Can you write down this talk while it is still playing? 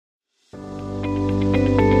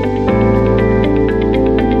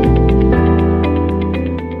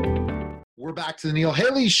Back to the Neil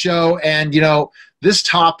Haley Show. And, this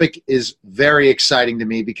topic is very exciting to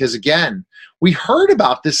me because, again, we heard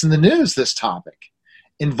about this in the news, this topic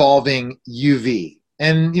involving UV.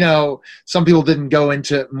 And, some people didn't go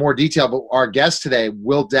into more detail, but our guest today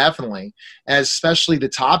will definitely, as especially the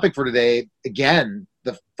topic for today, again,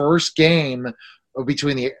 the first game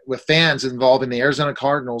with fans involving the Arizona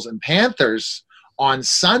Cardinals and Panthers on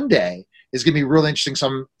Sunday is going to be really interesting. So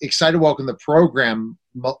I'm excited to welcome the program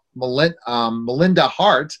Melinda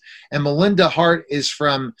Hart. And Melinda Hart is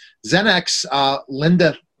from Xenex.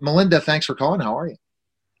 Melinda, thanks for calling. How are you?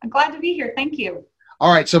 I'm glad to be here. Thank you.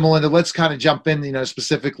 All right. So Melinda, let's kind of jump in,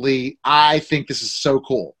 specifically, I think this is so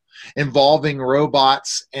cool, involving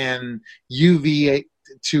robots and UV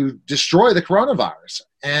to destroy the coronavirus.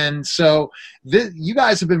 And so you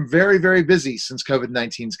guys have been very, very busy since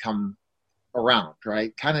COVID-19's come around,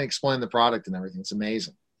 right? Kind of explain the product and everything. It's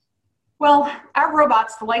amazing. Well, our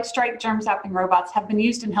robots, the LightStrike germ zapping robots, have been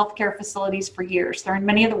used in healthcare facilities for years. They're in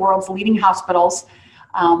many of the world's leading hospitals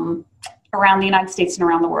around the United States and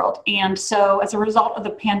around the world. And so as a result of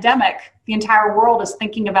the pandemic, the entire world is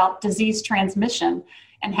thinking about disease transmission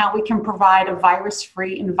and how we can provide a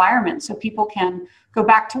virus-free environment so people can go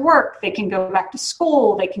back to work, they can go back to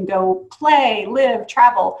school, they can go play, live,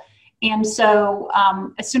 travel. And so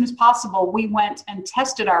as soon as possible, we went and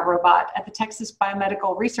tested our robot at the Texas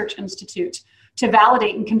Biomedical Research Institute to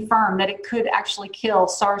validate and confirm that it could actually kill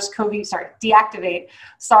deactivate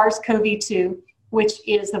SARS-CoV-2, which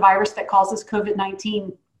is the virus that causes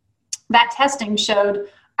COVID-19. That testing showed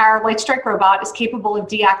our LightStrike robot is capable of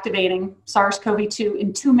deactivating SARS-CoV-2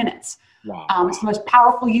 in 2 minutes. Wow. It's the most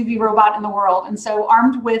powerful UV robot in the world. And so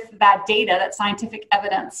armed with that data, that scientific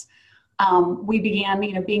evidence, we began,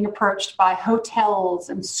 being approached by hotels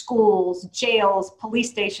and schools, jails,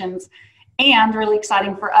 police stations, and really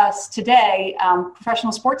exciting for us today,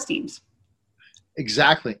 professional sports teams.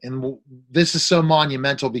 Exactly. And this is so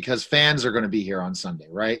monumental because fans are going to be here on Sunday,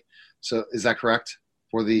 right? So is that correct?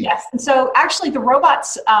 Yes. And so actually the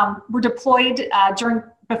robots were deployed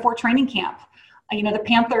before training camp. The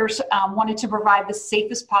Panthers wanted to provide the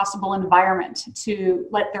safest possible environment to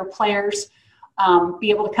let their players be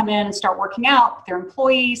able to come in and start working out, their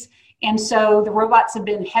employees. And so the robots have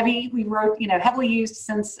been heavily used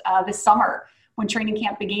since this summer when training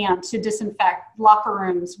camp began to disinfect locker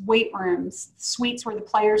rooms, weight rooms, suites where the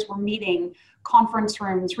players were meeting, conference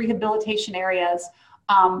rooms, rehabilitation areas.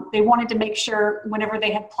 They wanted to make sure whenever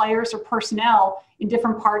they had players or personnel in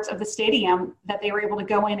different parts of the stadium that they were able to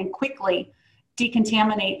go in and quickly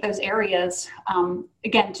decontaminate those areas,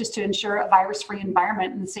 again, just to ensure a virus-free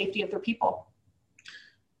environment and the safety of their people.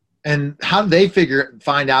 And how did they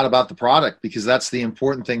find out about the product? Because that's the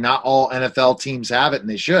important thing. Not all NFL teams have it, and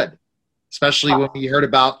they should, especially when we heard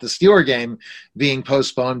about the Steeler game being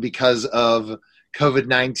postponed because of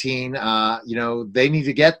COVID-19. They need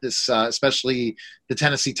to get this, especially the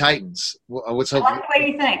Tennessee Titans. What's hoping? I like the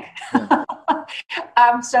way you think.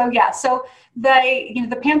 Yeah. So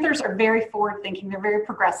the Panthers are very forward-thinking. They're very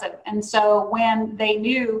progressive. And so when they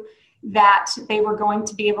knew that they were going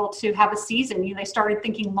to be able to have a season, they started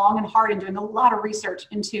thinking long and hard and doing a lot of research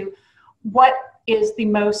into what is the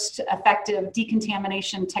most effective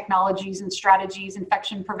decontamination technologies and strategies,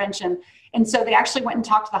 infection prevention. And so they actually went and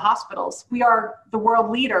talked to the hospitals. We are the world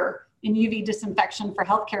leader in UV disinfection for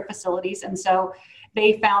healthcare facilities. And so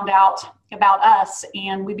they found out about us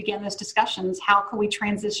and we began those discussions. How can we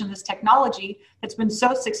transition this technology that's been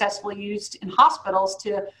so successfully used in hospitals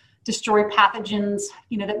to destroy pathogens,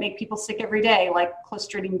 that make people sick every day, like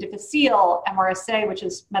Clostridium difficile, MRSA, which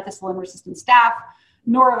is methicillin-resistant staph,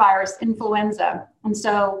 norovirus, influenza. And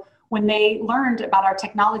so when they learned about our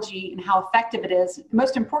technology and how effective it is,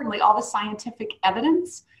 most importantly, all the scientific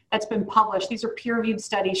evidence that's been published, these are peer-reviewed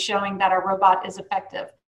studies showing that our robot is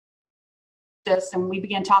effective. And we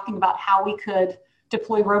began talking about how we could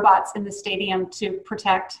deploy robots in the stadium to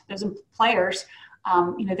protect those players.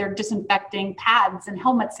 They're disinfecting pads and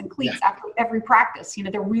helmets and cleats after every practice.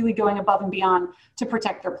 They're really going above and beyond to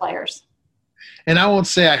protect their players. And I won't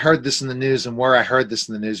say I heard this in the news and where I heard this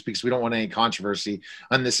in the news because we don't want any controversy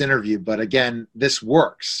on this interview. But again, this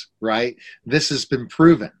works, right? This has been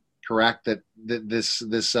proven, correct? That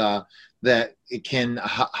that it can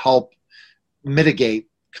help mitigate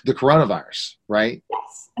the coronavirus, right?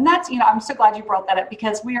 Yes. And that's, I'm so glad you brought that up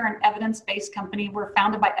because we are an evidence-based company. We're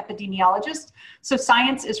founded by epidemiologists. So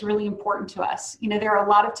science is really important to us. There are a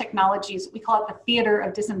lot of technologies, we call it the theater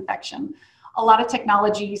of disinfection. A lot of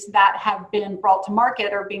technologies that have been brought to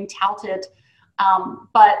market are being touted.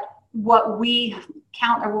 But what we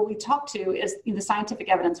count or what we talk to is the scientific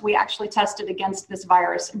evidence. We actually tested against this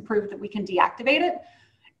virus and proved that we can deactivate it.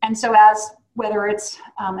 And so as whether it's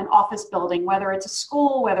an office building, whether it's a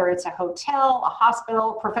school, whether it's a hotel, a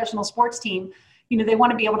hospital, professional sports team, they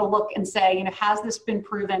want to be able to look and say, has this been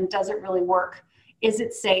proven? Does it really work? Is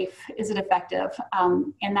it safe? Is it effective?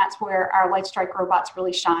 And that's where our LightStrike robots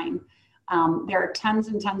really shine. There are tons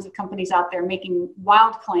and tons of companies out there making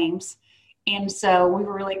wild claims. And so we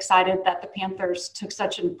were really excited that the Panthers took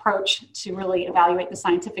such an approach to really evaluate the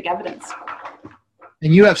scientific evidence.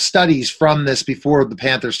 And you have studies from this before the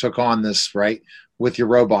Panthers took on this, right, with your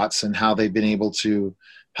robots and how they've been able to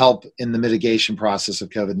help in the mitigation process of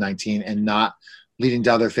COVID-19 and not leading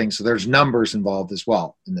to other things. So there's numbers involved as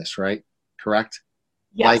well in this, right? Correct?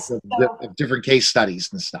 Yes. Like different case studies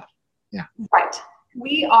and stuff. Yeah. Right.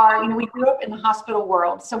 We are, we grew up in the hospital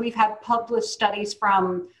world. So we've had published studies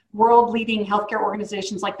from world-leading healthcare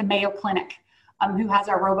organizations like the Mayo Clinic, who has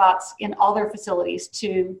our robots in all their facilities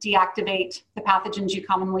to deactivate the pathogens you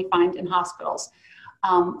commonly find in hospitals.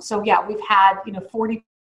 So yeah, we've had 40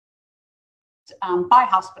 by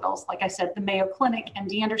hospitals, like I said, the Mayo Clinic,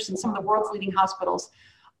 MD Anderson, some of the world's leading hospitals,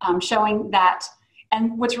 showing that.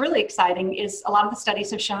 And what's really exciting is a lot of the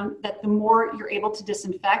studies have shown that the more you're able to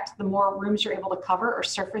disinfect, the more rooms you're able to cover or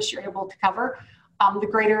surface you're able to cover, the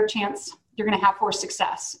greater chance you're going to have for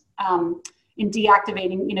success in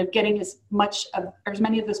deactivating, getting as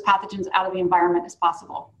many of those pathogens out of the environment as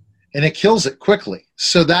possible. And it kills it quickly.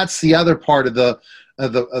 So that's the other part of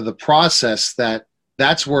the process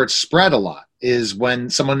that's where it's spread a lot, is when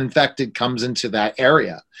someone infected comes into that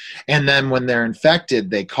area. And then when they're infected,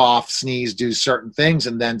 they cough, sneeze, do certain things,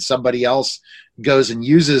 and then somebody else goes and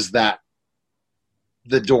uses the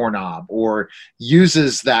doorknob or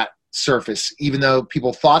uses that surface, even though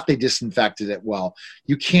people thought they disinfected it well.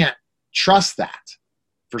 You can't trust that,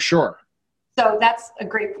 for sure. So that's a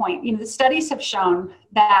great point. The studies have shown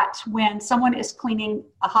that when someone is cleaning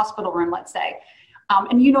a hospital room, let's say,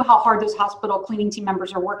 and how hard those hospital cleaning team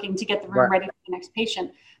members are working to get the room ready for the next patient.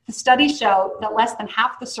 The studies show that less than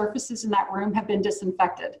half the surfaces in that room have been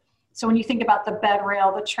disinfected. So when you think about the bed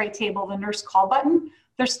rail, the tray table, the nurse call button,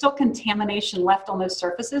 there's still contamination left on those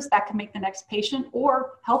surfaces that can make the next patient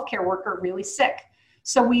or healthcare worker really sick.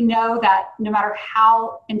 So we know that no matter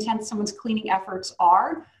how intense someone's cleaning efforts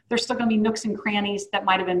are, there's still going to be nooks and crannies that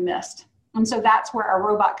might have been missed. And so that's where our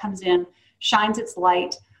robot comes in, shines its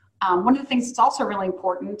light. One of the things that's also really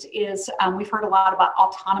important is we've heard a lot about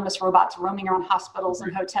autonomous robots roaming around hospitals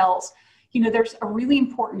and hotels. There's a really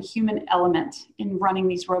important human element in running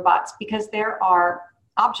these robots because there are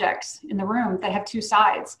objects in the room that have two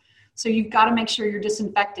sides. So you've got to make sure you're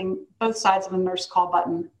disinfecting both sides of a nurse call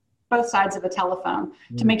button, both sides of a telephone,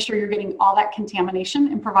 to make sure you're getting all that contamination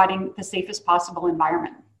and providing the safest possible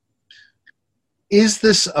environment. Is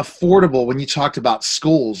this affordable when you talked about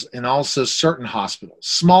schools and also certain hospitals,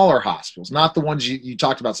 smaller hospitals, not the ones you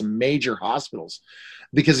talked about, some major hospitals?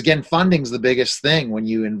 Because again, funding's the biggest thing when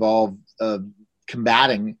you involve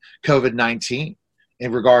combating COVID-19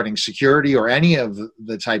 and regarding security or any of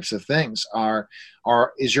the types of things.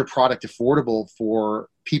 Is your product affordable for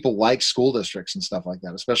people like school districts and stuff like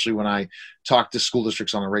that? Especially when I talk to school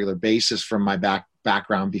districts on a regular basis from my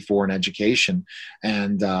background before in education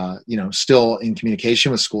and, still in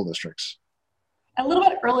communication with school districts. A little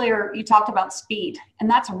bit earlier, you talked about speed, and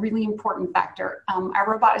that's a really important factor.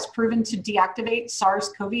 Our robot is proven to deactivate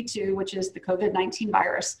SARS-CoV-2, which is the COVID-19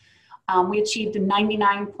 virus. We achieved a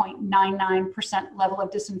 99.99% level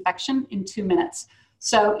of disinfection in 2 minutes.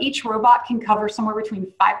 So each robot can cover somewhere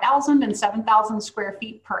between 5,000 and 7,000 square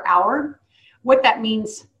feet per hour. What that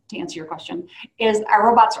means, to answer your question, is our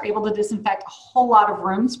robots are able to disinfect a whole lot of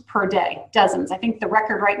rooms per day, dozens. I think the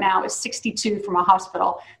record right now is 62 from a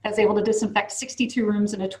hospital that's able to disinfect 62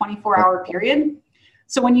 rooms in a 24-hour period.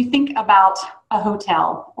 So when you think about a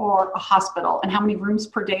hotel or a hospital and how many rooms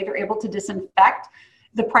per day they're able to disinfect,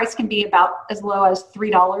 the price can be about as low as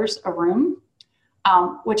 $3 a room,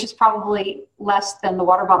 which is probably less than the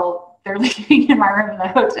water bottle they're leaving in my room in the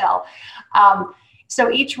hotel.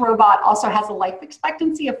 So each robot also has a life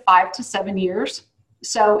expectancy of 5 to 7 years.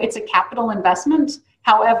 So it's a capital investment.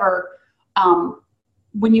 However,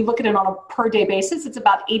 when you look at it on a per day basis, it's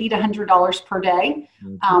about $80 to $100 per day.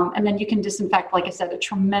 And then you can disinfect, like I said, a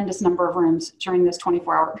tremendous number of rooms during those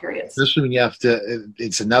 24-hour periods. Especially when you have to,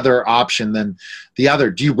 it's another option than the other.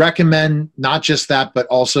 Do you recommend not just that, but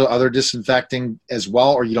also other disinfecting as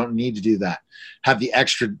well, or you don't need to do that? Have the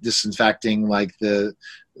extra disinfecting like the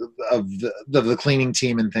cleaning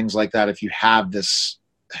team and things like that if you have this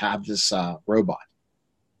robot?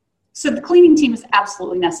 So the cleaning team is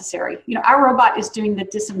absolutely necessary. Our robot is doing the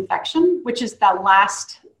disinfection, which is the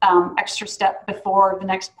last extra step before the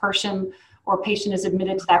next person or a patient is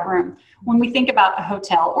admitted to that room. When we think about a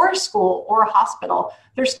hotel or a school or a hospital,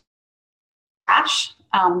 there's trash,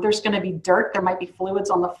 there's going to be dirt, there might be fluids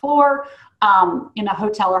on the floor. In a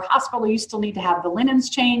hotel or hospital, you still need to have the linens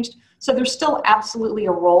changed. So there's still absolutely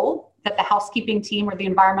a role that the housekeeping team or the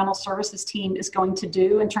environmental services team is going to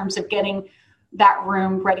do in terms of getting that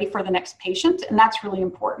room ready for the next patient. And that's really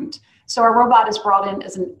important. So our robot is brought in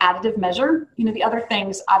as an additive measure. The other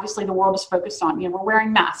things, obviously the world is focused on, we're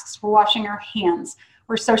wearing masks, we're washing our hands,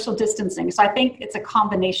 we're social distancing. So I think it's a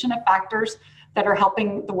combination of factors that are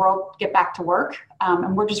helping the world get back to work.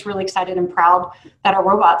 And we're just really excited and proud that our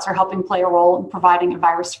robots are helping play a role in providing a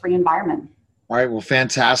virus-free environment. All right, well,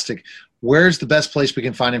 fantastic. Where's the best place we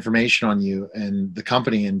can find information on you and the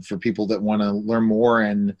company, and for people that want to learn more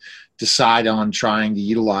and decide on trying to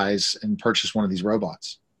utilize and purchase one of these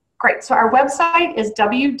robots? Great. So our website is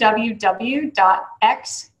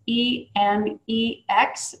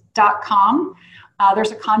www.xenex.com.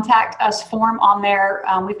 There's a contact us form on there.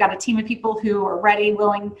 We've got a team of people who are ready,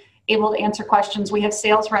 willing, able to answer questions. We have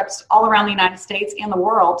sales reps all around the United States and the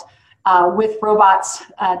world with robots,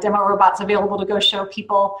 demo robots available to go show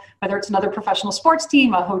people, whether it's another professional sports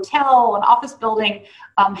team, a hotel, an office building,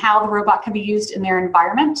 how the robot can be used in their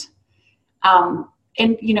environment. I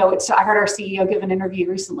heard our CEO give an interview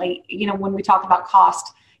recently, when we talk about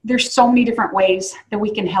cost, there's so many different ways that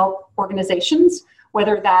we can help organizations,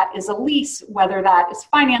 whether that is a lease, whether that is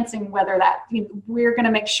financing, whether that, we're going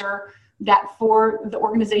to make sure that for the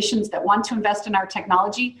organizations that want to invest in our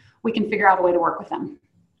technology, we can figure out a way to work with them.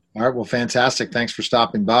 All right. Well, fantastic. Thanks for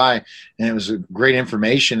stopping by. And it was a great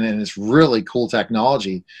information, and it's really cool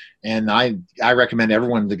technology. And I recommend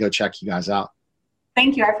everyone to go check you guys out.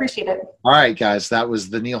 Thank you. I appreciate it. All right, guys. That was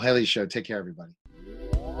the Neil Haley Show. Take care, everybody.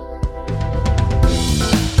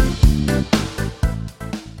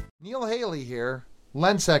 Neil Haley here.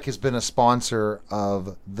 Lensec has been a sponsor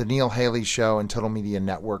of the Neil Haley Show and Total Media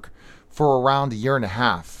Network for around a year and a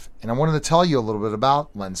half. And I wanted to tell you a little bit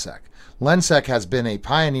about Lensec. Lensec has been a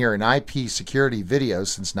pioneer in IP security video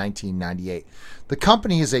since 1998. The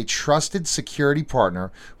company is a trusted security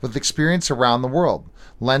partner with experience around the world.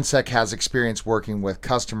 Lensec has experience working with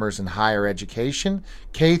customers in higher education,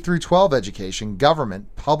 K through 12 education,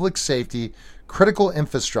 government, public safety, critical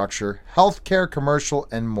infrastructure, healthcare, commercial,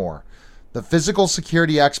 and more. The physical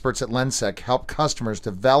security experts at Lensec help customers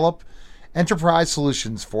develop enterprise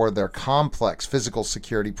solutions for their complex physical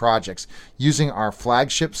security projects using our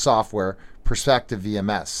flagship software, Perspective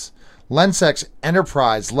VMS. Lensec's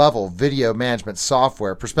enterprise-level video management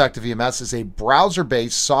software, Perspective VMS, is a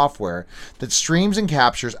browser-based software that streams and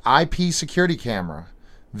captures IP security camera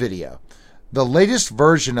video. The latest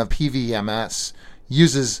version of PVMS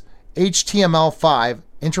uses HTML5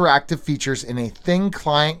 interactive features in a thin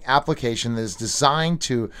client application that is designed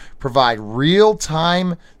to provide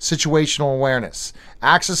real-time situational awareness.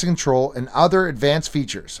 Access control and other advanced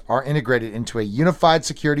features are integrated into a unified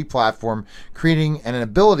security platform, creating an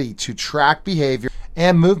ability to track behavior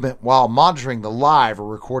and movement while monitoring the live or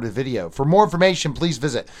recorded video. For more information, please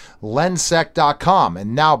visit lensec.com.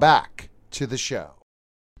 And now back to the show.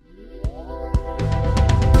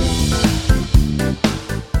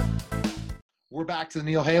 We're back to the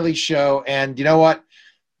Neil Haley Show, and you know what?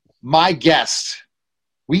 My guest,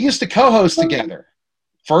 we used to co-host together.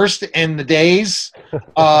 First in the days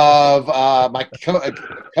of my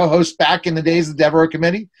co-host back in the days of the Devereaux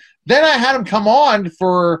Committee. Then I had him come on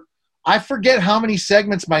for, I forget how many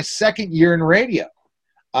segments, my second year in radio.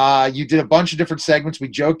 You did a bunch of different segments. We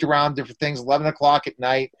joked around different things, 11 o'clock at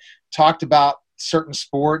night, talked about certain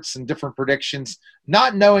sports and different predictions,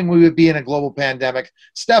 not knowing we would be in a global pandemic.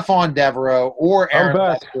 Stefan Devereaux or Aaron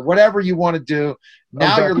Lester, whatever you want to do.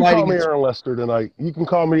 Now you're lighting. You can call me Aaron Lester tonight. You can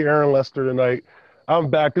call me Aaron Lester tonight. I'm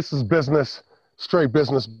back. This is business, straight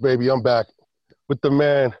business, baby. I'm back with the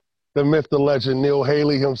man, the myth, the legend, Neil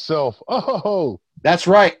Haley himself. Oh, that's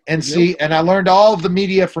right. And see, and I learned all of the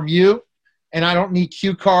media from you, and I don't need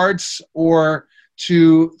cue cards or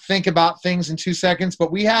to think about things in 2 seconds,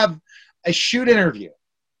 but we have a shoot interview,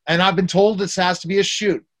 and I've been told this has to be a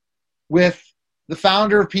shoot with the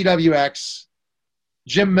founder of PWX,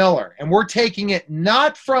 Jim Miller, and we're taking it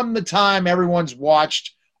not from the time everyone's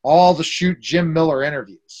watched all the shoot Jim Miller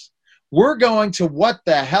interviews. We're going to what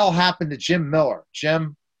the hell happened to Jim Miller.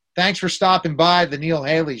 Jim, thanks for stopping by the Neil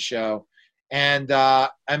Haley Show. And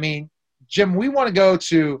Jim, we want to go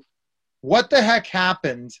to what the heck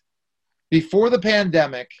happened before the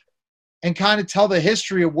pandemic and kind of tell the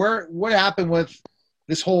history of what happened with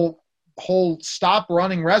this whole stop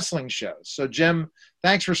running wrestling shows. So, Jim,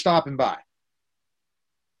 thanks for stopping by.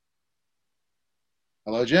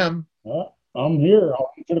 Hello, Jim. Oh, I'm here.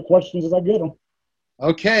 I'll answer the questions as I get them.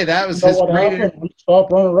 Okay, that was You know his what great. happened? We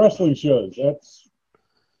stopped running wrestling shows.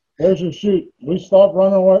 There's your shoot. We stopped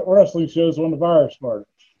running wrestling shows when the virus started.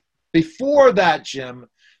 Before that, Jim,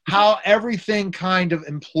 how everything kind of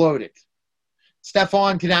imploded.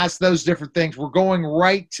 Stefan can ask those different things. We're going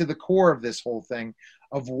right to the core of this whole thing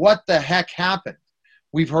of what the heck happened.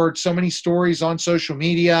 We've heard so many stories on social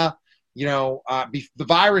media. You know, the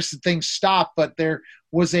virus and things stopped, but there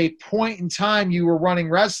was a point in time you were running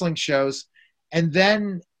wrestling shows, and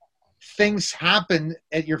then things happened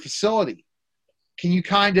at your facility. Can you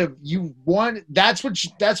kind of that's what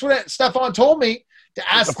Stefan told me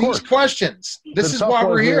to ask these questions. This is why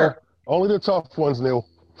we're here. Neil. Only the tough ones, Neil.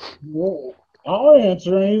 Well, I'll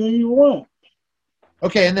answer anything you want.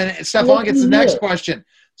 Okay, and then Stefan gets the next question.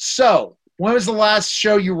 So, when was the last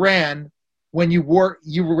show you ran when you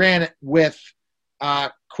ran it with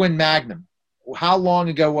Quinn Magnum? How long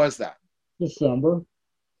ago was that? December.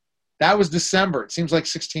 That was December. It seems like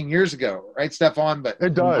 16 years ago, right, Stefan? But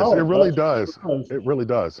it does. It really does. It really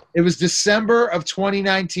does. It was December of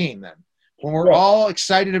 2019 then, when we're all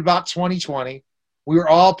excited about 2020. We were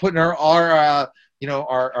all putting our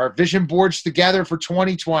vision boards together for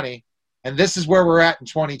 2020, and this is where we're at in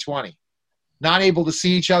 2020. Not able to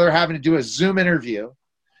see each other, having to do a Zoom interview.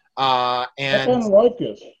 I kind of like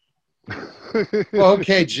this.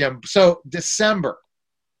 Okay, Jim. So December.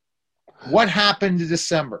 What happened in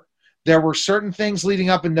December? There were certain things leading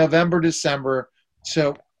up in November, December.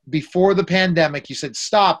 So before the pandemic, you said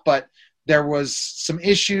stop, but there was some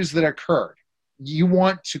issues that occurred. You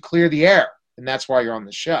want to clear the air, and that's why you're on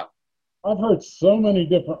the show. I've heard so many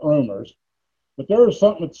different rumors, but there was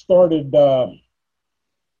something that started, I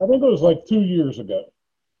think it was like 2 years ago,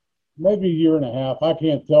 maybe a year and a half. I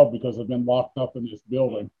can't tell because I've been locked up in this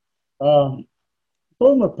building.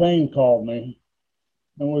 Boomer Payne called me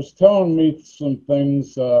and was telling me some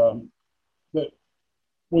things that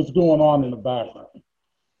was going on in the background.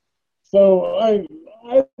 So I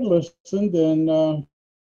listened and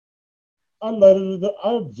I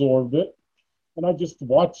absorbed it, and I just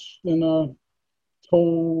watched and I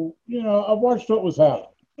watched what was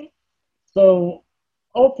happening. So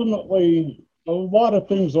ultimately, a lot of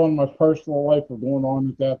things on my personal life were going on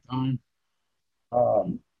at that time.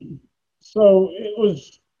 So it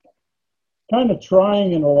was kind of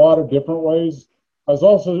trying in a lot of different ways. I was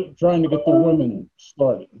also trying to get the women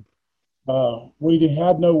started. We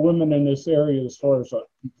had no women in this area as far as a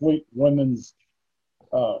complete women's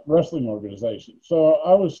wrestling organization. So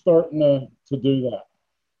I was starting to do that.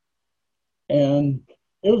 And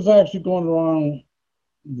it was actually going along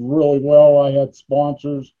really well. I had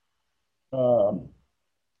sponsors. I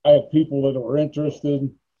had people that were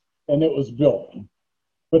interested, and it was building.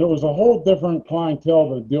 But it was a whole different clientele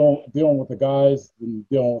to dealing with the guys than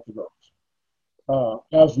dealing with the girls.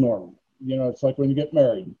 As normal. You know, it's like when you get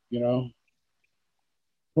married, you know.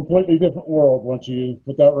 Completely different world once you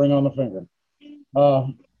put that ring on the finger.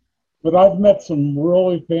 But I've met some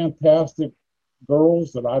really fantastic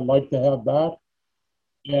girls that I'd like to have back.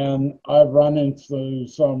 And I've run into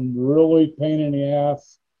some really pain in the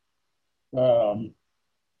ass,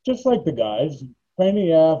 just like the guys, pain in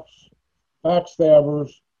the ass,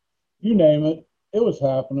 backstabbers, you name it, it was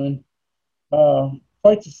happening.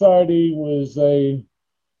 Fight Society was a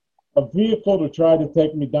vehicle to try to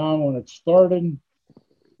take me down when it started.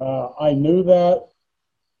 I knew that,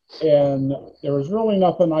 and there was really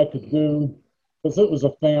nothing I could do because it was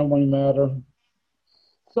a family matter.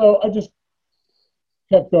 So I just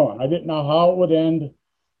kept going. I didn't know how it would end.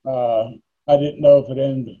 I didn't know if it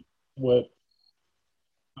ended with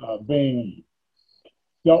being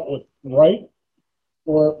dealt with right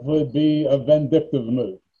or it would be a vindictive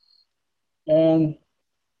move. And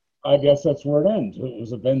I guess that's where it ends. It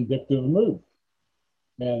was a vindictive move.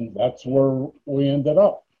 And that's where we ended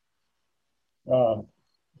up.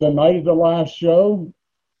 The night of the last show,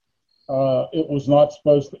 it was not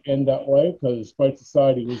supposed to end that way because Fight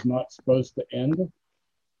Society was not supposed to end.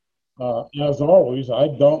 As always, I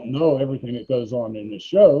don't know everything that goes on in the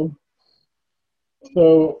show.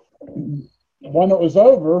 So when it was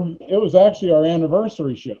over, it was actually our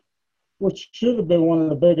anniversary show, which should have been one of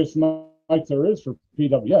the biggest nights there is for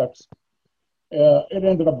PWX. It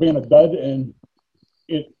ended up being a dud, and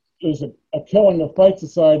it was a killing of Fight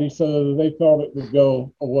Society so that they thought it would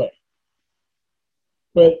go away.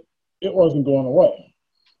 But it wasn't going away.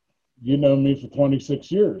 You know me for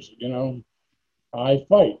 26 years, you know. I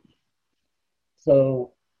fight.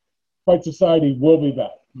 So Fight Society will be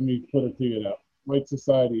back. Let me put it to you that. Fight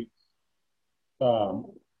Society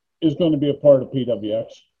is going to be a part of PWX.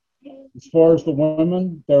 As far as the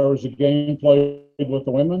women, there was a game played with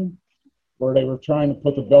the women. where they were trying to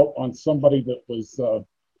put the belt on somebody that was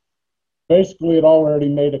basically had already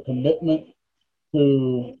made a commitment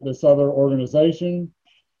to this other organization.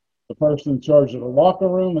 The person in charge of the locker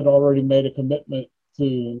room had already made a commitment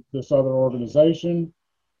to this other organization,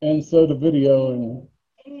 and so the video and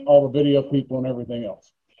all the video people and everything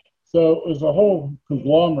else. So it was a whole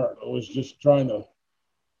conglomerate that was just trying to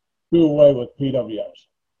do away with PWX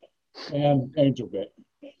and Angelgate.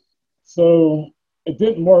 So it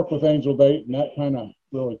didn't work with Angelgate, and that kind of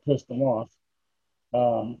really pissed them off.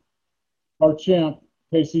 Our champ,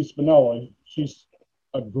 Casey Spinelli, she's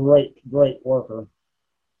a great worker.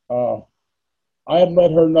 I had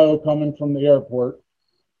let her know coming from the airport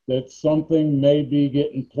that something may be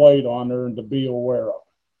getting played on her and to be aware of.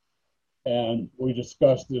 And we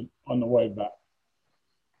discussed it on the way back.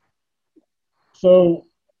 So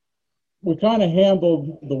we kind of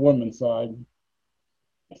handled the women's side.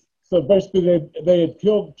 So basically they had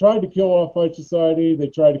tried to kill off Fight Society, they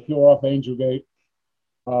tried to kill off Angelgate,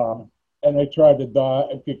 and they tried to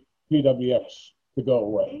get PWX to go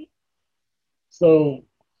away. So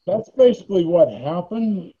that's basically what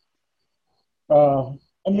happened.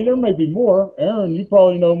 I mean, there may be more. Aaron, you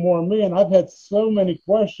probably know more than me, and I've had so many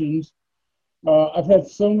questions. I've had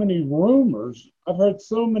so many rumors. I've heard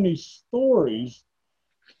so many stories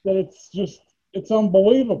that it's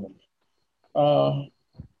unbelievable.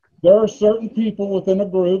 There are certain people within a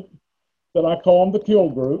group that I call them the kill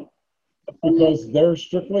group because they're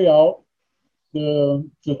strictly out to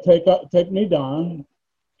take me down,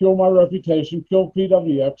 kill my reputation, kill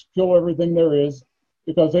PWX, kill everything there is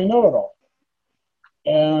because they know it all.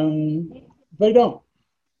 And they don't.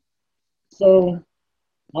 So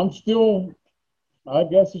I'm still, I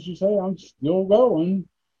guess as you say, I'm still going.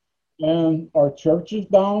 And our church is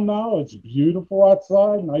down now. It's beautiful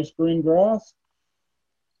outside, nice green grass.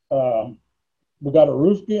 We got a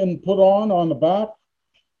roof getting put on the back.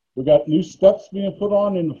 We got new steps being put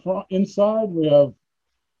on in the front, inside. We have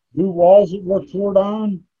new walls that we're tore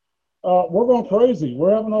down. We're going crazy.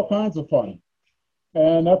 We're having all kinds of fun.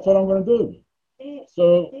 And that's what I'm going to do.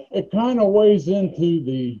 So it kind of weighs into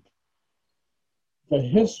the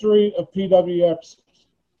history of PWX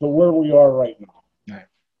to where we are right now. Right.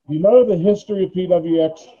 You know the history of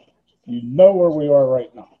PWX, you know where we are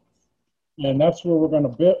right now. And that's where we're going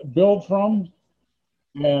to build from.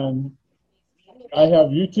 And I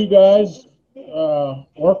have you two guys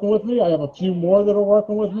working with me. I have a few more that are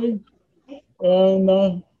working with me.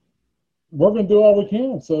 And we're going to do all we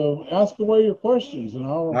can. So ask away your questions. And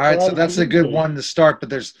all right, so that's a good one to start. But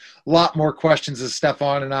there's a lot more questions as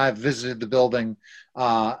Stefan and I have visited the building.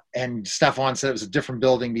 And Stefan said it was a different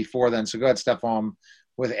building before then. So go ahead, Stefan,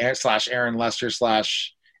 with /Aaron Lester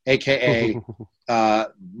 / AKA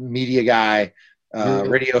media guy,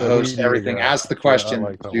 radio host, everything. Guy. Ask the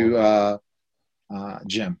question to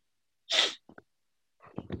Jim.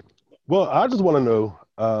 Well, I just want to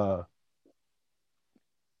know,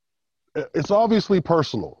 it's obviously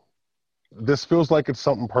personal. This feels like it's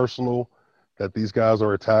something personal that these guys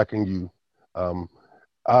are attacking you. I'm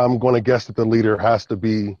going to guess that the leader has to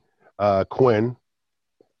be Quinn.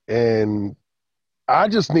 And I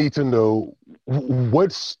just need to know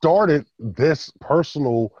what started this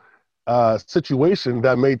personal situation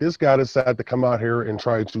that made this guy decide to come out here and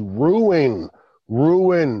try to ruin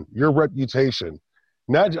your reputation.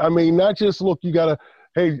 Not just, look, you got to,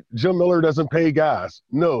 hey, Jim Miller doesn't pay guys.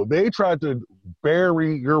 No, they tried to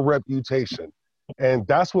bury your reputation. And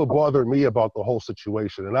that's what bothered me about the whole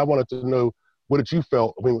situation. And I wanted to know, what did you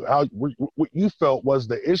felt? I mean, what you felt was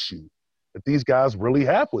the issue that these guys really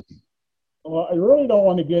have with you. Well, I really don't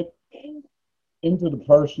want to get into the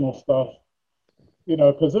personal stuff,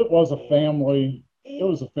 because it was a family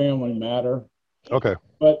matter. Okay.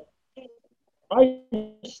 But I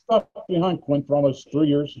stuck behind Quinn for almost 3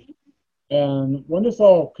 years. And when this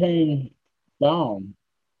all came down,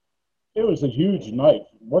 it was a huge night.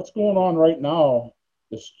 What's going on right now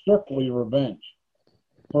is strictly revenge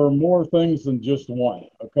for more things than just one,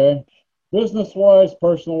 okay? Business-wise,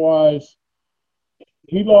 personal-wise,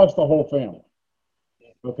 he lost the whole family,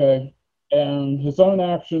 okay? And his own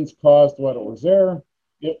actions caused what it was there.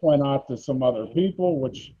 It went out to some other people,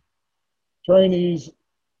 which trainees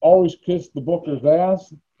always kiss the booker's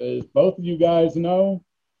ass, as both of you guys know.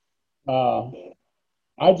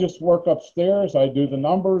 I just work upstairs. I do the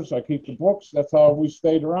numbers. I keep the books. That's how we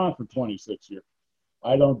stayed around for 26 years.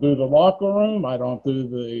 I don't do the locker room. I don't do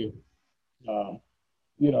the,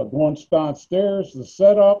 going downstairs, the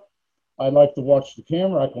setup. I like to watch the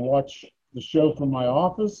camera. I can watch the show from my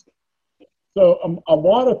office. So a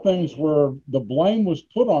lot of things where the blame was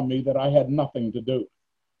put on me that I had nothing to do.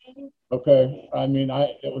 Okay, I mean,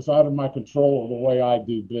 it was out of my control of the way I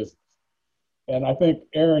do business. And I think,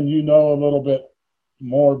 Aaron, you know a little bit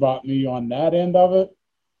more about me on that end of it.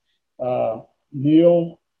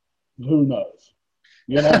 Neil, who knows?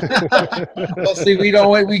 You know? Well, see, we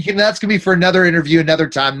don't. We can. That's gonna be for another interview, another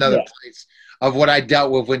time, another Yeah. place of what I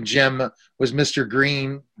dealt with when Jim was Mr.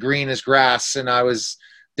 Green as grass, and I was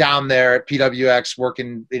down there at PWX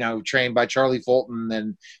working, trained by Charlie Fulton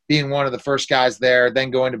and being one of the first guys there, then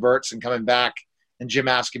going to Burt's and coming back, and Jim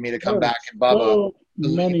asking me to come back and Bubba. So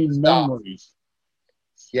many memories.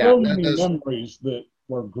 Yeah, So many memories that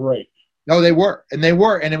were great. No, they were. And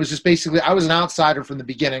it was just basically, I was an outsider from the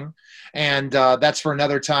beginning, and that's for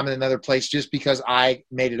another time and another place, just because I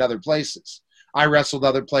made it other places. I wrestled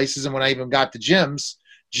other places, and when I even got to Jim's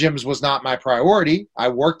was not my priority. I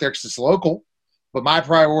worked there because it's local, but my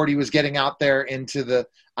priority was getting out there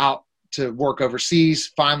out to work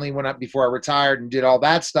overseas. Finally went up before I retired and did all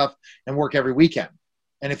that stuff and work every weekend.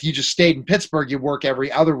 And if you just stayed in Pittsburgh, you'd work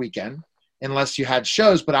every other weekend unless you had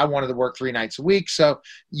shows, but I wanted to work 3 nights a week. So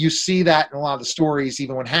you see that in a lot of the stories,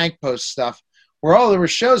 even when Hank posts stuff, where, there were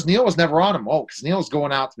shows, Neil was never on them. Oh, because Neil was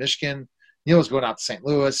going out to Michigan. Neil was going out to St.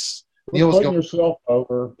 Louis. Neil was going yourself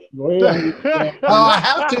over. I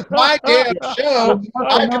have to. My damn show.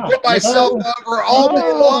 I can put myself over all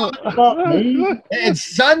day long.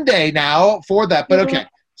 It's Sunday now for that. But okay,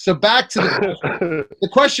 so back to the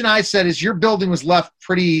question I said is, your building was left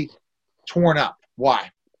pretty torn up. Why?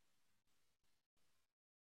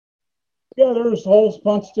 Yeah, there's holes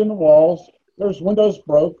punched in the walls. There's windows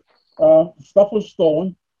broke. Stuff was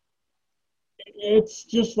stolen. It's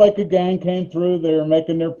just like a gang came through. They were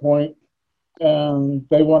making their point, and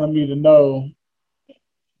they wanted me to know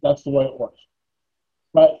that's the way it works.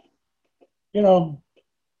 But,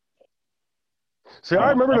 See, I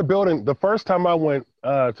remember the building. The first time I went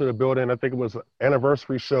to the building, I think it was an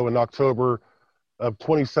anniversary show in October of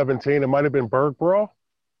 2017. It might have been Berg Brawl.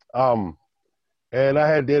 And I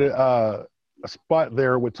had did a spot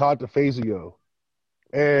there with Todd DeFazio.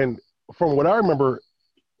 And from what I remember,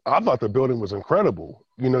 I thought the building was incredible.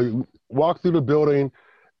 You walk through the building,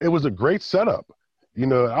 it was a great setup.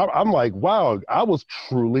 I'm like, wow, I was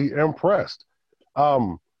truly impressed.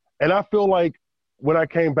 And I feel like when I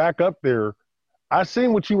came back up there, I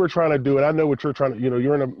seen what you were trying to do, and I know what you're trying to,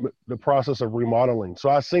 you're in the process of remodeling. So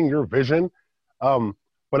I seen your vision.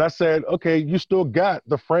 But I said, okay, you still got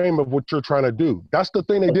the frame of what you're trying to do. That's the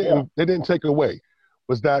thing they didn't take away,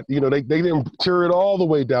 was that, they didn't tear it all the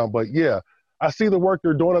way down. But yeah, I see the work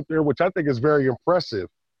they're doing up there, which I think is very impressive.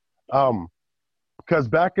 Because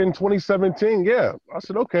back in 2017, yeah, I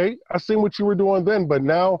said, okay, I seen what you were doing then, but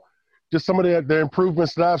now just some of the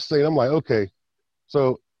improvements that I've seen, I'm like, okay.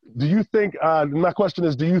 So do you think, my question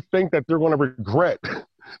is, do you think that they're going to regret,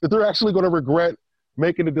 that they're actually going to regret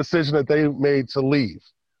making the decision that they made to leave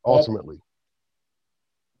ultimately?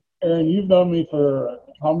 Aaron, you've known me for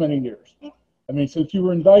how many years? I mean, since you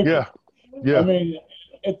were in diapers. Yeah. I mean,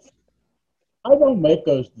 I don't make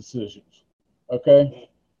those decisions, okay?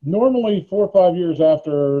 Normally, 4 or 5 years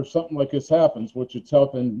after something like this happens, which it's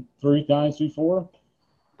happened 3 times before,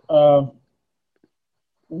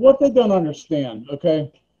 what they don't understand,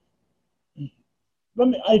 okay?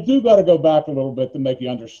 I do got to go back a little bit to make you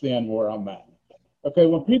understand where I'm at. Okay,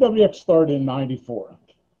 when PWX started in '94,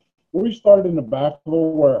 we started in the back of a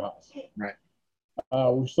warehouse. Right.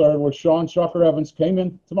 We started with Sean Shocker Evans came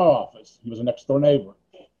into my office. He was a next door neighbor.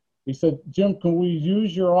 He said, "Jim, can we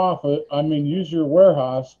use your use your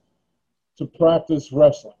warehouse to practice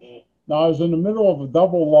wrestling?" Now, I was in the middle of a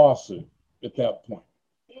double lawsuit at that point.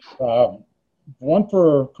 One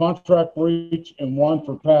for contract breach and one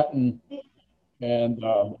for patent and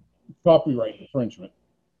copyright infringement.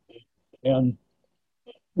 And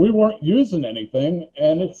we weren't using anything,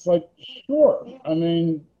 and it's like, sure. I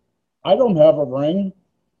mean, I don't have a ring.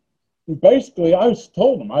 And basically, I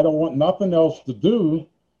told them I don't want nothing else to do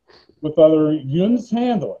with other units.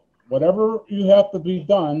 Handle it. Whatever you have to be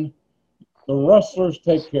done, the wrestlers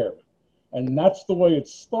take care of it. And that's the way it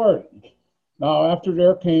started. Now, after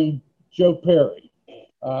there came Joe Perry,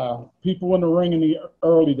 people in the ring in the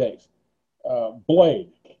early days,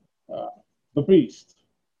 Blade, The Beast,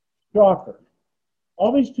 Shocker.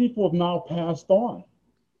 All these people have now passed on.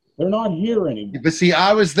 They're not here anymore. But see,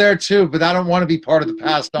 I was there too, but I don't want to be part of the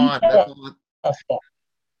passed on. Passed on.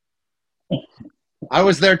 I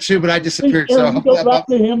was there too, but I disappeared. So so go back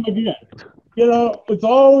to him again. It's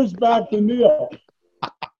always back to Neil.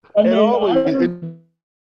 We know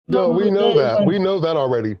that. We know that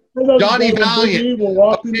already. Johnny Valiant.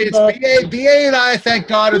 Okay, it's BA and I, thank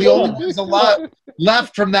God, are the only ones alive.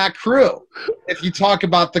 left from that crew. If you talk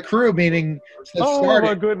about the crew, meaning that started.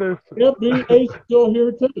 My goodness. Yep, BA's still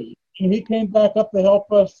here too. And he came back up to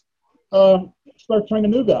help us start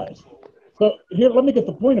training new guys. So here, let me get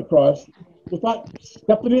the point across without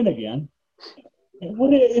stepping in again.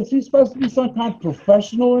 What is he supposed to be, some kind of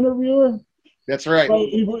professional interviewer? That's right. So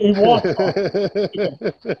he walked off.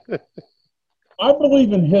 I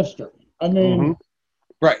believe in history. I mean,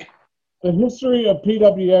 right. The history of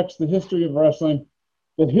PWX, the history of wrestling,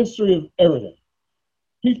 the history of everything.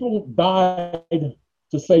 People died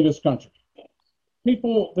to save this country.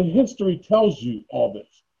 The history tells you all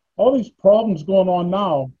this. All these problems going on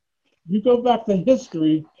now, you go back to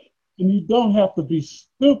history and you don't have to be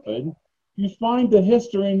stupid. You find the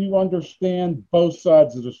history and you understand both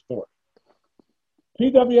sides of the story.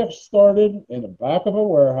 PWX started in the back of a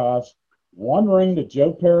warehouse, one ring that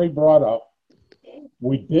Joe Perry brought up.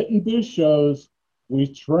 We didn't do shows. We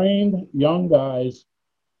trained young guys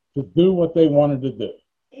to do what they wanted to do.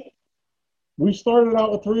 We started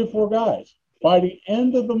out with 3 or 4 guys. By the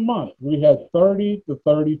end of the month, we had 30 to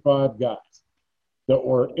 35 guys that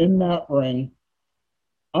were in that ring.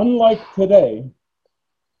 Unlike today,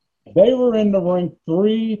 they were in the ring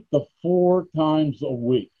 3 to 4 times a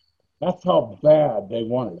week. That's how bad they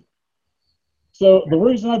wanted it. So the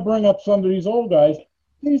reason I bring up some of these old guys,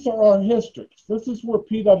 these are our histories. This is where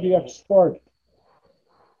PWX started.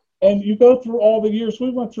 And you go through all the years,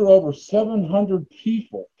 we went through over 700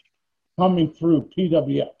 people coming through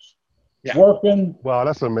PWX. Yeah. Working. Wow,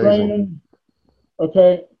 that's amazing. Training.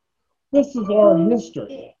 Okay. This is our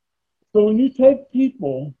history. So when you take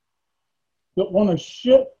people that want to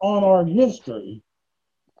shit on our history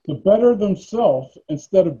to better themselves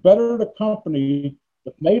instead of better the company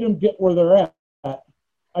that made them get where they're at,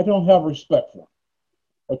 I don't have respect for them.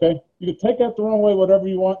 Okay? You can take that the wrong way, whatever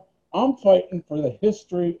you want. I'm fighting for the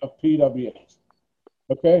history of PWX.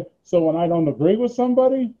 Okay? So when I don't agree with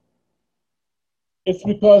somebody, it's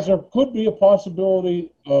because there could be a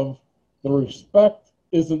possibility of the respect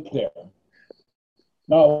isn't there.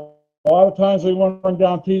 Now, a lot of times they want to bring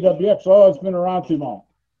down PWX. Oh, it's been around too long.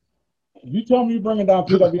 You tell me you're bringing down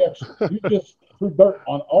PWX, you just threw dirt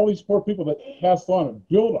on all these poor people that passed on and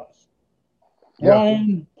built us. Yeah.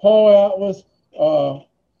 Brian, Paul Atlas, Paul's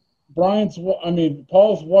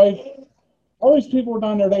wife, all these people were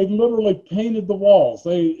down there. They literally painted the walls.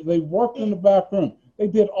 They worked in the back room. They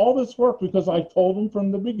did all this work because I told them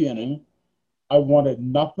from the beginning I wanted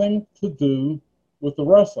nothing to do with the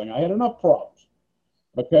wrestling. I had enough problems.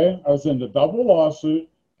 Okay? I was in the double lawsuit.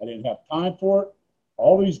 I didn't have time for it.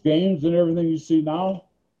 All these games and everything you see now,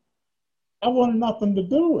 I wanted nothing to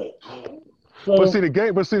do with it. So, but see,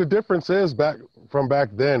 the difference is back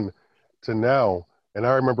then to now, and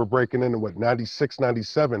I remember breaking into 96,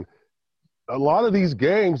 97, a lot of these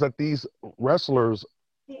games that these wrestlers,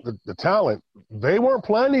 the talent, they weren't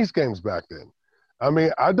playing these games back then. I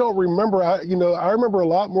mean, I don't remember, I remember a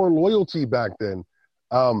lot more loyalty back then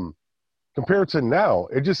compared to now.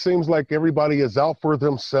 It just seems like everybody is out for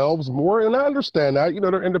themselves more, and I understand that,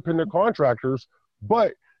 they're independent contractors,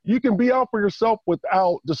 but you can be out for yourself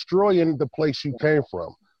without destroying the place you came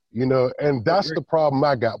from, and that's the problem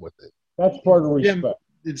I got with it. That's part of respect.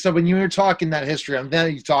 So when you were talking that history, and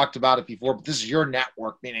then you talked about it before, but this is your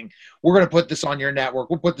network, meaning we're going to put this on your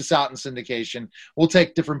network. We'll put this out in syndication. We'll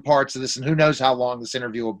take different parts of this, and who knows how long this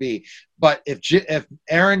interview will be. But if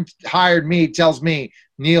Aaron hired me, tells me,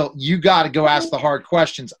 Neil, you got to go ask the hard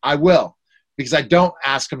questions, I will, because I don't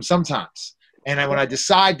ask them sometimes. And when I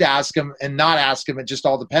decide to ask them and not ask them, it just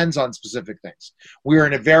all depends on specific things. We're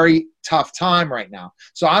in a very tough time right now.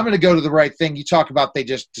 So I'm going to go to the right thing. You talk about they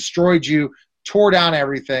just destroyed you, tore down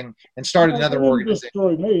everything, and started another organization. They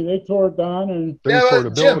destroyed me. They tore it down and tore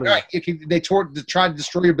the building. Right. They tried to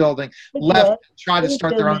destroy your building, tried to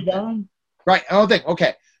start their own thing. Right.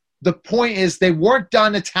 Okay. The point is they weren't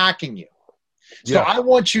done attacking you. So I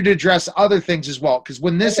want you to address other things as well, because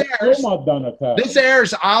when this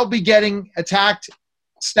airs, I'll be getting attacked.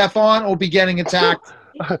 Stefan will be getting attacked.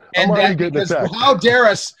 And then because how dare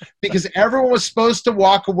us, because everyone was supposed to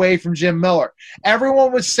walk away from Jim Miller.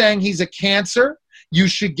 Everyone was saying he's a cancer. You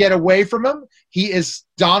should get away from him. He is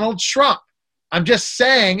Donald Trump. I'm just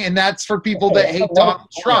saying, and that's for people that hate Donald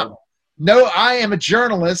Trump. No, I am a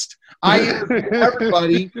journalist. I interview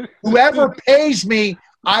everybody. Whoever pays me,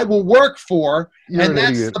 I will work for, and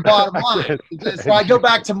that's the bottom line. So I go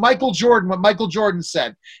back to Michael Jordan, what Michael Jordan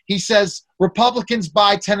said. He says, Republicans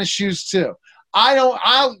buy tennis shoes too.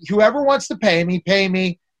 Whoever wants to pay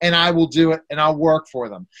me, and I will do it, and I'll work for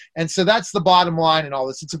them. And so that's the bottom line in all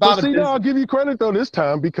this. It's about I'll give you credit, though, this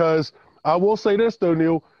time, because I will say this, though,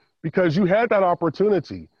 Neil, because you had that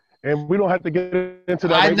opportunity. and we don't have to get into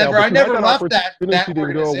that. I right never, now, I never left that to go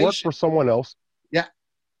work organization. for someone else. Yeah.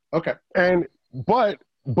 Okay. And but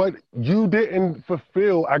you didn't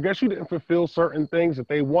fulfill. I guess you didn't fulfill certain things that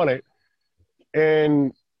they wanted,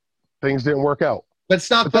 and things didn't work out. But it's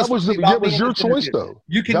not. But that was your choice, though.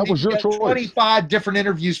 You can that was your get choice. 25 different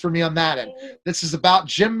interviews for me on that end. This is about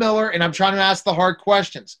Jim Miller, and I'm trying to ask the hard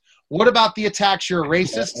questions. What about the attacks? You're a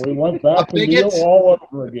racist. We went back a bigot, all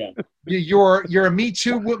over again. You're a Me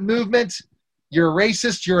Too movement. You're a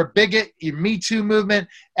racist. You're a bigot. You're Me Too movement.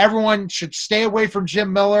 Everyone should stay away from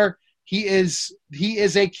Jim Miller. He is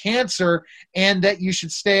a cancer, and that you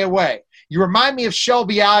should stay away. You remind me of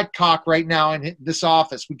Shelby Adcock right now in this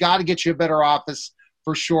office. We got to get you a better office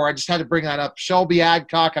for sure. I just had to bring that up. Shelby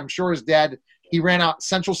Adcock, I'm sure, is dead. He ran out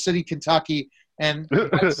Central City, Kentucky, and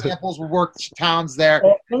samples will work towns there.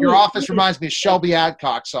 Well, your office reminds me of Shelby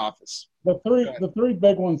Adcock's office. The three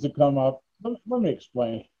big ones that come up. Let me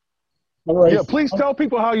explain. Yeah, please tell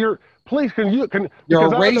people how you're. Please, you're a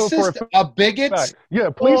racist, a bigot. Yeah,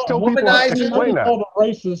 please tell people. Explain that. I was called a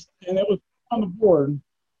racist, and it was on the board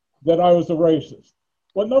that I was a racist.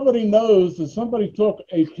 What nobody knows is somebody took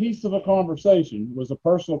a piece of a conversation. It was a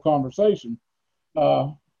personal conversation.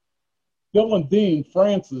 Dylan Dean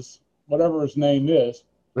Francis, whatever his name is,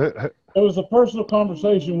 it was a personal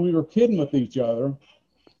conversation. We were kidding with each other,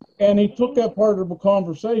 and he took that part of the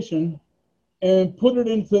conversation and put it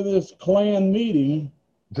into this Klan meeting.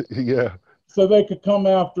 Yeah. So they could come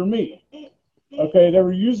after me. Okay, they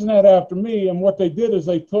were using that after me, and what they did is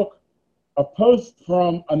they took a post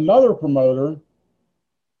from another promoter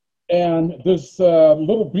and this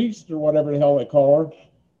little beast or whatever the hell they call her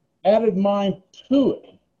added mine to it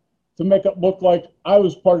to make it look like I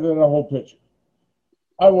was part of that whole picture.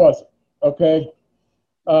 I wasn't, okay?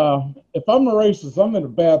 If I'm a racist, I'm in a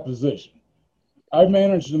bad position. I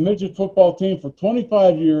managed the midget football team for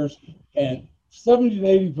 25 years, and 70 to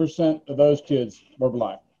 80% of those kids were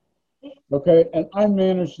black. Okay, and I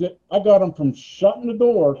managed it. I got them from shutting the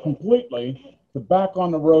door completely to back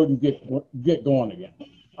on the road and get going again.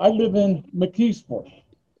 I live in McKeesport.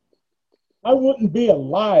 I wouldn't be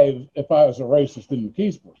alive if I was a racist in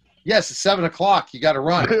McKeesport. Yes, it's 7 o'clock. You got to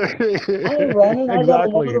run. I'm running. I got a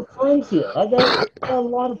lot of friends here. I got a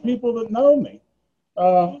lot of people that know me.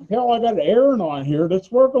 Hell, I got Aaron on here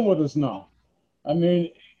that's working with us now. I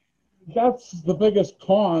mean, that's the biggest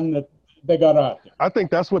con that they got out there. I think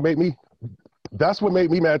that's what made me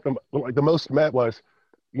mad. The most mad was,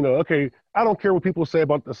 okay, I don't care what people say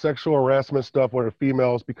about the sexual harassment stuff or the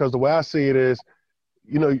females, because the way I see it is,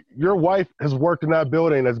 your wife has worked in that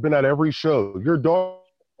building, has been at every show. Your daughter.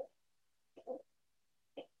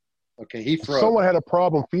 Okay, he froze. Someone had a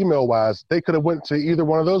problem female-wise, they could have went to either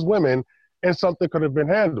one of those women and something could have been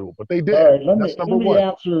handled, but they didn't. All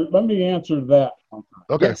right, let me answer that.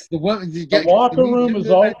 Okay. Yes, the locker room is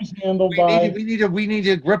always handled by. We need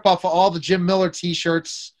to rip off all the Jim Miller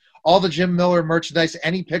T-shirts, all the Jim Miller merchandise,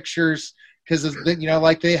 any pictures, because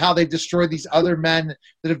how they destroyed these other men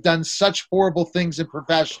that have done such horrible things in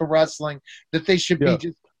professional wrestling that they should be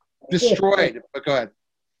just destroyed. But go ahead.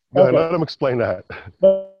 Okay. Let them explain that.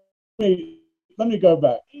 But let me go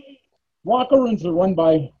back. Locker rooms are run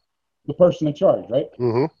by the person in charge, right?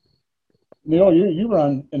 Mm-hmm. You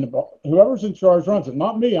run whoever's in charge runs it,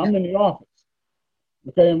 not me. I'm in the office.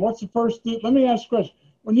 Okay, and what's the first thing? Let me ask you a question.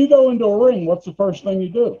 When you go into a ring, what's the first thing you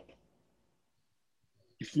do?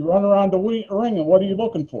 You run around the ring, and what are you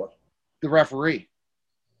looking for? The referee.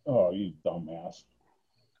 Oh, you dumbass.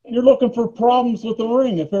 You're looking for problems with the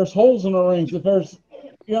ring. If there's holes in the rings, if there's,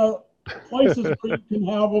 places where you can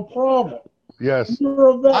have a problem. Yes. You're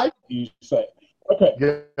a vet, you say.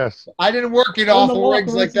 Okay. Yes. I didn't work in awful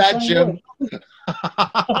rings like that, Jim.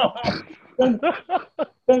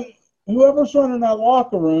 then whoever's running that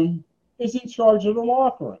locker room is in charge of the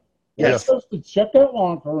locker room. They're supposed to check that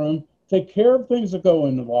locker room, take care of things that go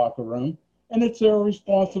in the locker room, and it's their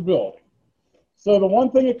responsibility. So the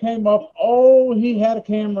one thing that came up, he had a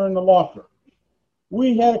camera in the locker room.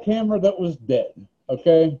 We had a camera that was dead,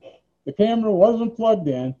 okay? The camera wasn't plugged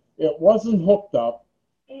in. It wasn't hooked up.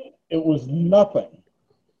 It was nothing,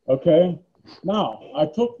 okay? Now, I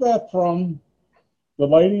took that from the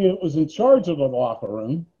lady that was in charge of the locker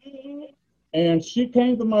room, and she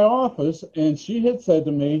came to my office, and she had said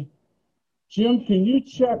to me, Jim, can you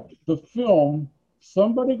check the film?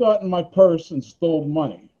 Somebody got in my purse and stole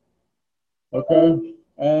money, okay?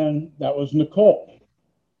 And that was Nicole.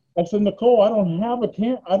 I said, Nicole, I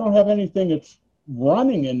don't have anything that's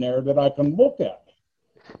running in there that I can look at.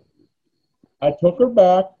 I took her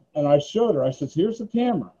back, and I showed her. I said, here's the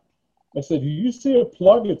camera. I said, do you see a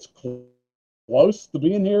plug that's close to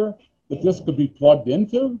being here that this could be plugged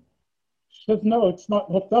into? She said, no, it's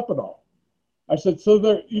not hooked up at all. I said, so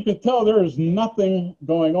there, you can tell there is nothing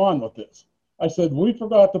going on with this. I said, we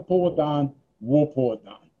forgot to pull it down. We'll pull it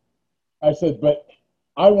down. I said, but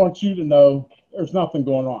I want you to know there's nothing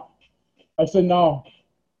going on. I said, now,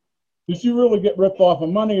 did you really get ripped off of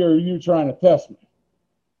money, or are you trying to test me?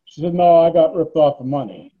 She said, no, I got ripped off of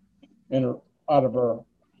money out of her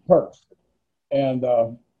purse. And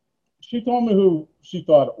she told me who she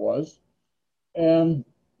thought it was. And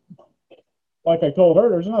like I told her,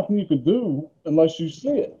 there's nothing you can do unless you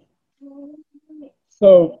see it.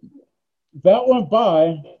 So that went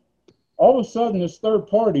by. All of a sudden, this third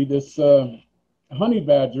party, this honey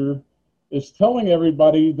badger, is telling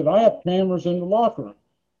everybody that I have cameras in the locker room.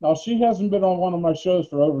 Now, she hasn't been on one of my shows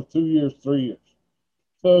for over 2 years, 3 years.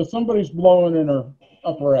 So somebody's blowing in her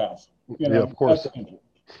up her ass. You know, yeah, of course.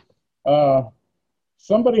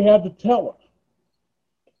 Somebody had to tell her.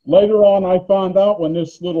 Later on, I found out when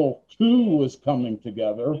this little coup was coming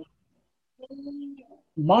together,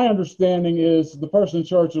 my understanding is the person in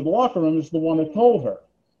charge of the locker room is the one that told her.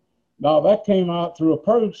 Now, that came out through a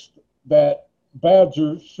post that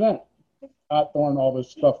Badger sent out during all this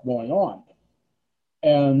stuff going on.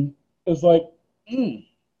 And it's like, the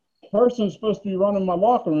person who's supposed to be running my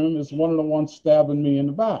locker room is one of the ones stabbing me in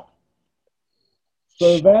the back.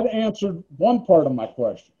 So that answered one part of my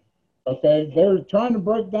question. Okay, they're trying to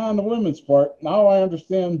break down the women's part. Now I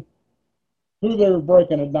understand who they were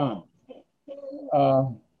breaking it down.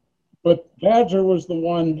 But Badger was the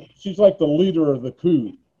one, she's like the leader of the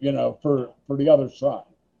coup, you know, for the other side.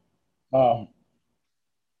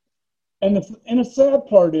 And the sad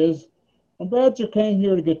part is, when Badger came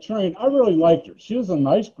here to get trained, I really liked her. She was a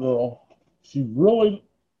nice girl. She really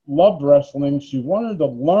loved wrestling. She wanted to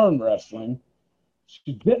learn wrestling.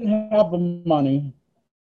 She didn't have the money.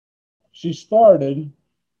 She started,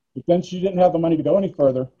 but then she didn't have the money to go any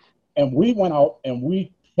further. And we went out and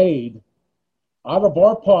we paid out of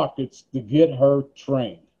our pockets to get her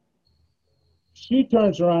trained. She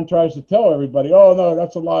turns around and tries to tell everybody, oh, no,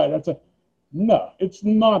 that's a lie. No, it's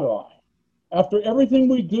not a lie. After everything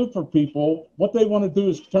we do for people, what they want to do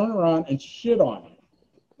is turn around and shit on it.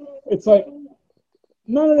 It's like,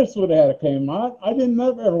 none of this would have had to come out. I didn't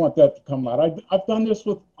ever want that to come out. I've done this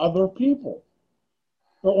with other people.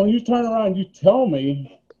 But when you turn around and you tell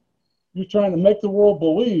me you're trying to make the world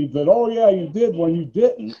believe that, oh, yeah, you did when you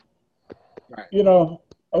didn't, right. You know,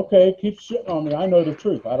 okay, keep shitting on me. I know the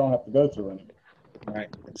truth. I don't have to go through anything. Right.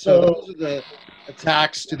 So those are the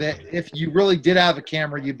attacks to that. If you really did have a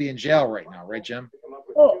camera, you'd be in jail right now, right, Jim?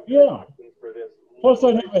 Oh, yeah. Plus,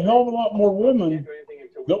 I think a hell of a lot more women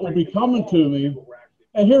that will be coming to me.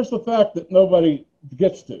 And here's the fact that nobody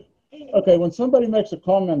gets to. Okay, when somebody makes a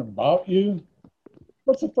comment about you,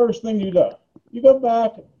 what's the first thing you do? You go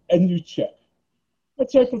back and you check. I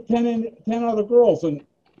checked with 10 other girls, and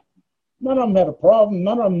none of them had a problem.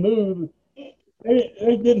 None of them knew.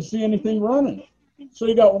 They didn't see anything running. So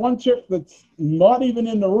you got one chick that's not even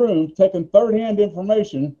in the room taking third-hand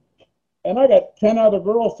information, and I got 10 other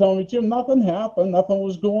girls telling me, Jim, nothing happened. Nothing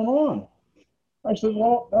was going on. I said,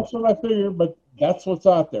 well, that's what I figured, but that's what's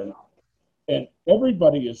out there now. And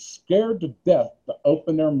everybody is scared to death to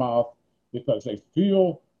open their mouth because they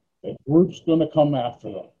feel the group's going to come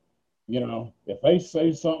after them. You know, if they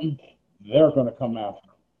say something, they're going to come after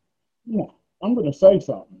them. Yeah, I'm going to say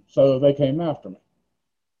something, so they came after me.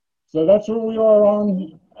 So that's where we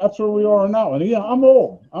are now. And yeah, I'm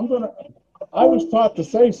old. I was taught to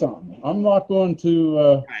say something. I'm not going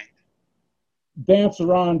to dance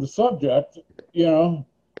around the subject, you know.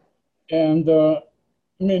 And I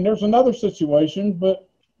mean, there's another situation, but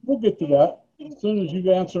we'll get to that as soon as you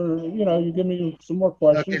answer. You know, you give me some more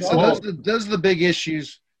questions. Okay, so those are the big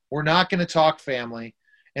issues. We're not going to talk family,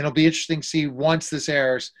 and it'll be interesting to see once this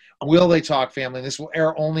airs. Will they talk family? This will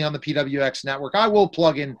air only on the PWX network. I will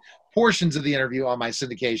plug in portions of the interview on my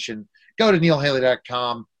syndication. Go to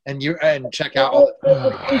neilhaley.com and check out all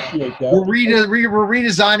appreciate that. We're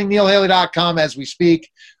redesigning neilhaley.com as we speak.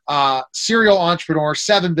 Serial entrepreneur,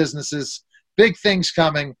 7 businesses, big things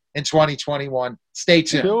coming in 2021. Stay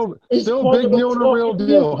tuned. Still Big Neil the real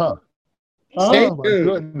deal, huh? Stay tuned.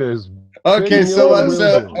 Goodness. Okay, so let's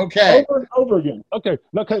okay. Over and over again. Okay,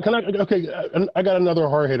 now can I? Okay, I got another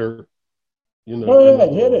hard hitter. You know, go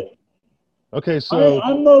ahead, hit it. Okay, so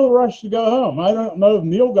I'm no rush to go home. I don't know if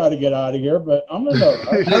Neil got to get out of here, but I'm in no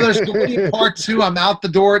rush. No, there's going to be part 2. I'm out the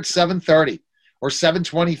door at 7:30 or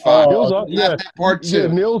 7:25. Part 2. Yeah,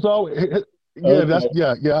 Neil's all. Yeah, okay.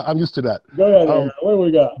 Yeah. I'm used to that. Go ahead. What do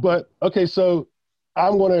we got? But okay, so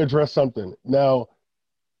I'm going to address something now.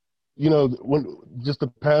 when just the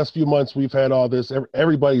past few months we've had all this,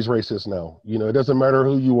 everybody's racist now. It doesn't matter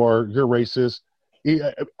who you are, you're racist.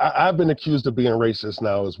 I've been accused of being racist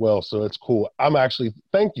now as well, so it's cool. I'm actually,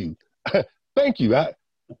 thank you. Thank you.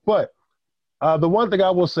 But the one thing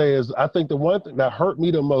I will say is I think the one thing that hurt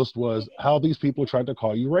me the most was how these people tried to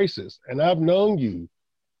call you racist. And I've known you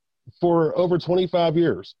for over 25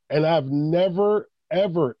 years, and I've never,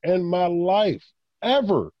 ever in my life,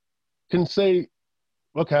 ever can say,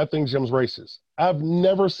 okay, I think Jim's racist. I've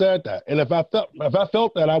never said that. And if I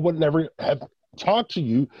felt that, I would never have talked to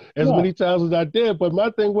you as many times as I did. But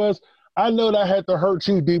my thing was, I know that I had to hurt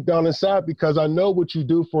you deep down inside because I know what you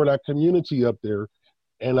do for that community up there.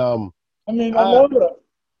 And I love it.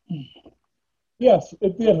 Yes,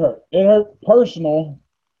 it did hurt. It hurt personal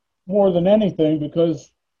more than anything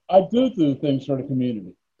because I do things for the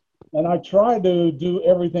community. And I try to do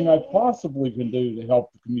everything I possibly can do to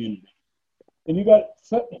help the community. And you got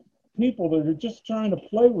people that are just trying to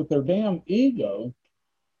play with their damn ego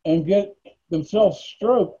and get themselves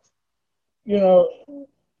stroked. It's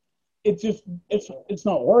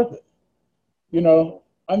not worth it.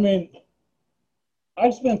 I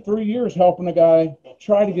spent 3 years helping a guy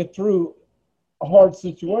try to get through a hard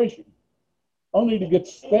situation, only to get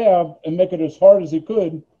stabbed and make it as hard as he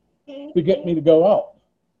could to get me to go out.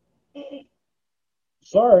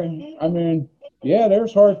 Sorry.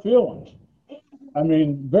 There's hard feelings.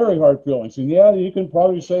 Very hard feelings. And you can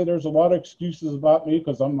probably say there's a lot of excuses about me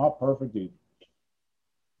because I'm not perfect either.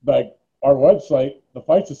 Like our website, the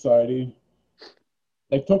Fight Society,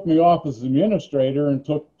 they took me off as administrator and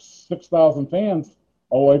took 6,000 fans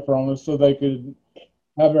away from us so they could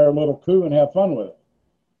have our little coup and have fun with it.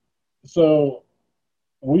 So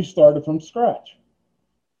we started from scratch.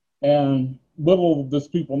 And little does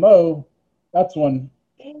people know, that's when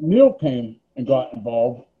Neil came and got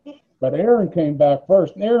involved. But Aaron came back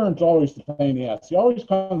first. And Aaron's always the pain in the ass. He always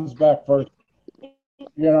comes back first.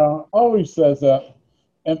 Always says that.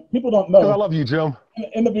 And people don't know. I love you, Jim.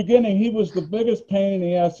 In the beginning, he was the biggest pain in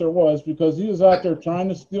the ass there was because he was out there trying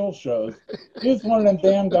to steal shows. He was one of them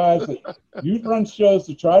damn guys that you'd run shows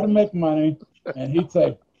to try to make money, and he'd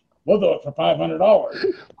say, we'll do it for $500.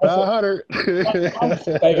 $500. I'm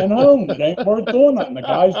staying home. It ain't worth doing that. And the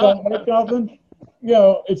guys don't make nothing.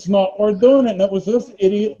 It's not worth doing it. And it was this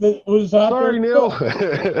idiot that was out there. Sorry, Neil.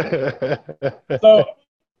 So,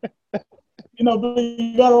 but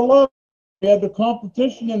you got to love. He had the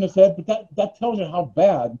competition in his head, but that tells you how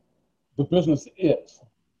bad the business is.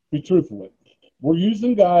 Be truthful with you. We're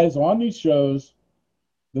using guys on these shows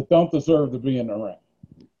that don't deserve to be in the ring.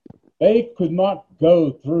 They could not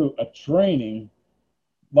go through a training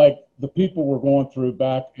like the people were going through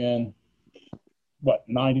back in,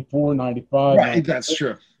 94, 95? Right, 96. that's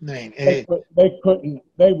true. They couldn't,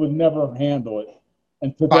 they would never handle it.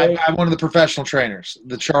 And today, by one of the professional trainers,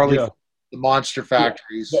 the Charlie, the Monster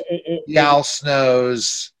Factories, the Al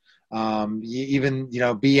Snows, even,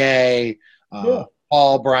 BA,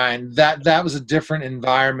 Paul Bryan. That was a different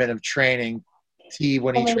environment of training.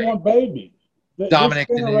 When he trained. Baby. Dominic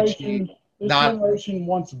DeNucci. This generation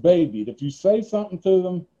wants babied. If you say something to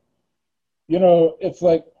them, it's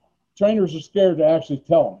like trainers are scared to actually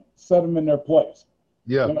tell them, set them in their place.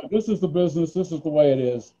 Yeah. This is the business. This is the way it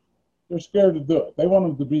is. They're scared to do it. They want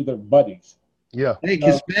them to be their buddies. Yeah. Hey,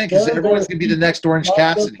 because everyone's going to be the next Orange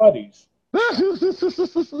Cassidy. Buddies.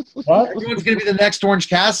 What? Everyone's going to be the next Orange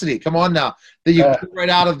Cassidy. Come on now. That you pull right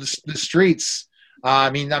out of the streets. I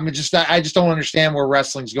just don't understand where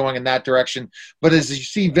wrestling's going in that direction. But as you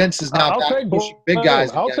see, Vince is now pushing big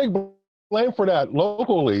guys. I'll take blame for that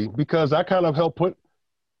locally because I kind of helped put.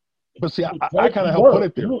 But see, I kind of helped put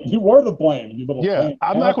it there. You were the blame.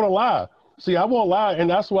 I'm not going to lie. See, I won't lie, and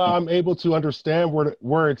that's why I'm able to understand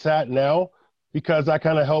where it's at now because I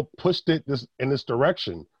kind of helped push it in this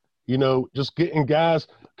direction. Just getting guys.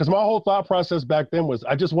 Because my whole thought process back then was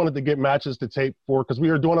I just wanted to get matches to tape for because we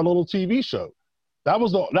were doing a little TV show. That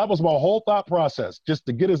was my whole thought process, just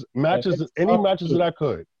to get any matches that I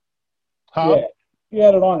could. Huh? Yeah, you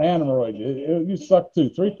had it on Animaroid. You sucked too.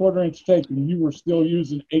 3/4 inch tape, and you were still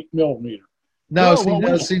using 8 millimeter. No.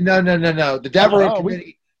 The Devereaux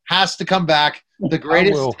Committee has to come back. The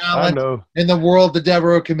greatest talent in the world, the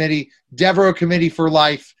Devereaux Committee for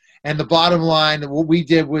life. And the bottom line, what we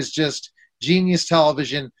did was just genius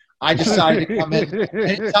television. I decided to come in.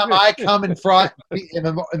 Anytime I come in front,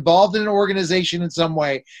 am involved in an organization in some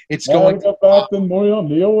way, it's going to back to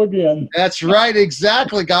Neil again. That's right,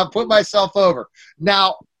 exactly. God, put myself over.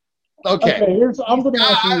 Now, okay.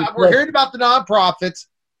 We're hearing about the nonprofits.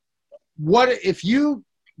 What if you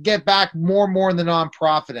get back more and more in the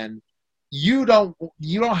nonprofit end? you don't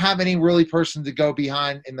have any really person to go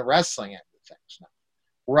behind in the wrestling end of things now,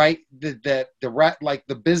 right? Like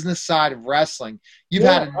the business side of wrestling, you've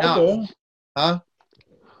had enough, huh?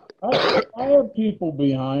 I have people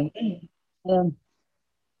behind me, and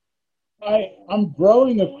I'm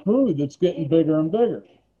growing a crew that's getting bigger and bigger.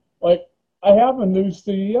 Like, I have a new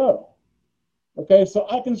CEO. Okay, so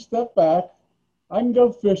I can step back, I can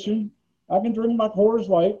go fishing, I can drink my Coors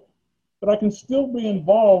Light, but I can still be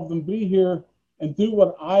involved and be here and do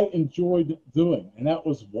what I enjoyed doing. And that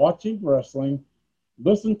was watching wrestling,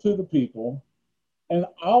 listen to the people, and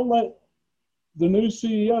I'll let the new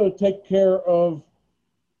CEO take care of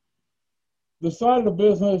the side of the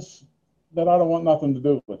business that I don't want nothing to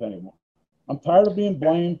do with anymore. I'm tired of being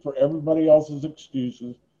blamed for everybody else's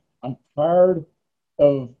excuses. I'm tired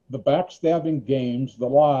of the backstabbing games, the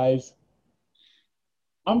lies.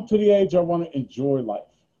 I'm to the age I want to enjoy life.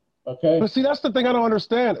 Okay. But see, that's the thing I don't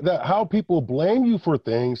understand, that how people blame you for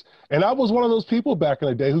things. And I was one of those people back in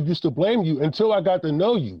the day who used to blame you until I got to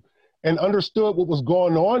know you and understood what was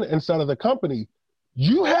going on inside of the company.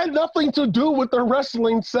 You had nothing to do with the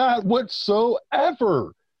wrestling side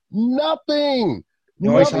whatsoever. Nothing.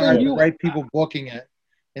 You always hired the right people booking it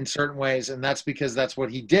in certain ways, and that's because that's what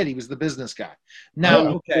he did. He was the business guy.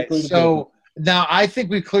 Now, okay, so now I think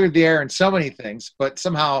we've cleared the air in so many things, but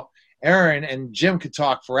somehow Aaron and Jim could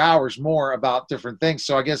talk for hours more about different things.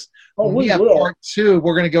 So I guess when we have part 2,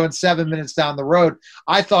 we're going to go in 7 minutes down the road.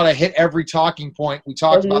 I thought I hit every talking point. We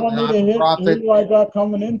talked about the non-profit. Who I got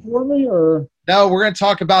coming in for me, or no? We're going to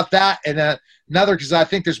talk about that and another, because I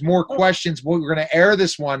think there's more questions. We're going to air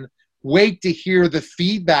this one. Wait to hear the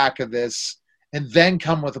feedback of this, and then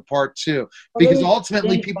come with a part 2, because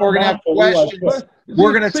ultimately people are going to have questions.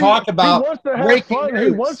 We're going to talk about breaking news.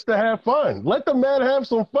 He wants to have fun. Let the man have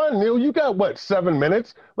some fun, Neil. You got, 7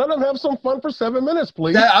 minutes? Let him have some fun for 7 minutes,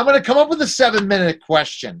 please. I'm going to come up with a 7-minute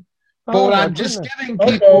question. But what I'm just giving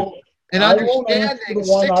people an understanding,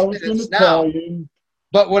 6 minutes now.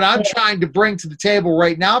 But what I'm trying to bring to the table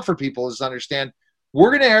right now for people is understand, we're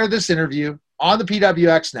going to air this interview on the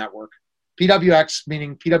PWX network. PWX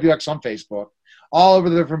meaning PWX on Facebook, all over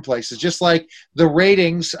the different places, just like the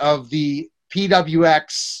ratings of the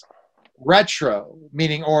PWX Retro,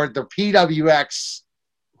 meaning, or the PWX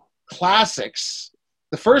Classics.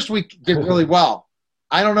 The first week did really well.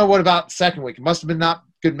 I don't know what about the second week. It must have been not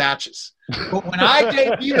good matches. But when I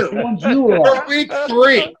debuted for week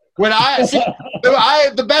 3, when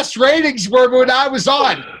the best ratings were when I was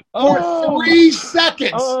on for 3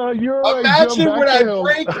 seconds. Imagine when I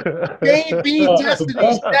break Baby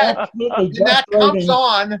Destiny's neck and that comes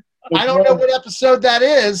on. I don't know what episode that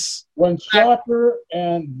is. When Shocker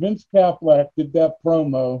and Vince Caplak did that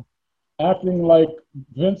promo, acting like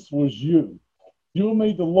Vince was you. You'll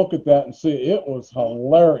need to look at that and see it was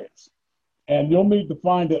hilarious. And you'll need to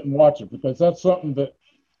find it and watch it, because that's something that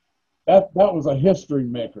was a history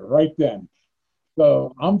maker right then.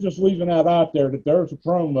 So I'm just leaving that out there, that there's a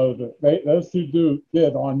promo that those two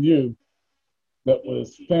did on you that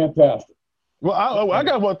was fantastic. Well, I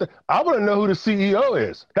got one thing. I want to know who the CEO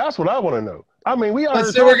is. That's what I want to know. I mean, we're going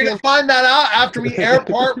to find that out after we air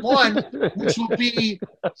part 1, which will be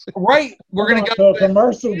right. We're going to go to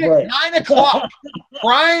commercial break. 9 o'clock,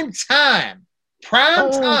 prime time,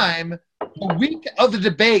 the week of the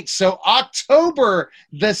debate. So October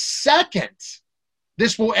the 2nd,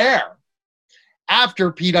 this will air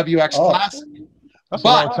after PWX Classic. That's a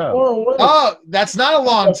long time. That's not a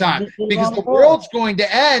long time, because the world's going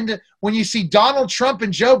to end when you see Donald Trump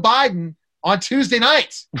and Joe Biden on Tuesday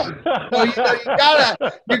nights. So you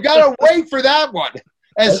gotta wait for that one.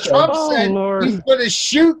 As Trump said, he's going to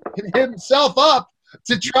shoot himself up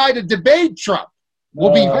to try to debate Trump.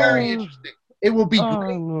 Will be very interesting. It will be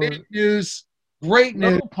great news. Great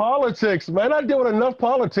news. No politics, man. I deal with enough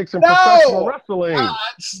politics in professional wrestling.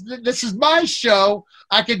 This is my show.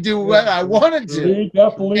 I can do what I want to do. We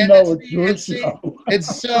definitely know it's your show. And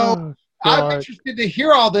so I'm interested to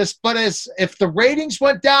hear all this, but if the ratings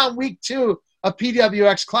went down week 2 of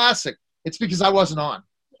PWX Classic, it's because I wasn't on.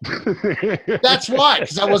 That's why,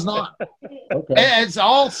 because I wasn't on. Okay. And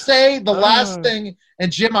I'll say the last thing,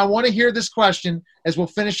 and Jim, I want to hear this question as we'll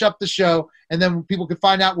finish up the show, and then people can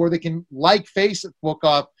find out where they can like Facebook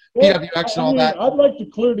up, PWX and all that. I'd like to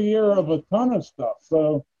clear the air of a ton of stuff.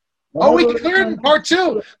 So, we can clear it in part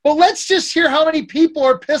 2. But let's just hear how many people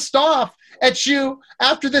are pissed off at you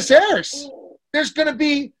after this airs. There's going to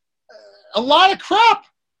be a lot of crap.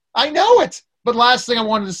 I know it. But last thing I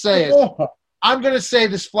wanted to say is, I'm going to say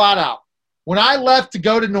this flat out. When I left to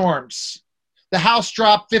go to Norm's, the house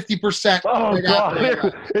dropped 50%. Oh, right God. after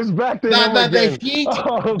that. It's back to him The again. heat,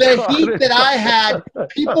 Oh, the God. heat that I had,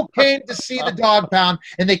 people came to see the dog pound,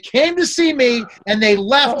 and they came to see me, and they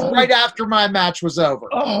left right after my match was over.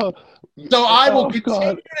 Oh, So I will God.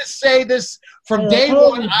 continue to say this from Yeah, day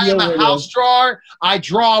how one. would I you am a with house it? drawer. I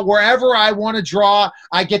draw wherever I want to draw.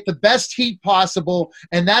 I get the best heat possible,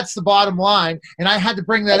 and that's the bottom line. And I had to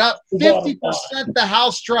bring that up. That's the bottom 50% the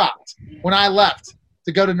house dropped when I left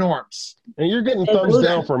to go to Norm's. And you're getting Hey, thumbs where's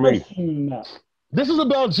down the for me. question now? This is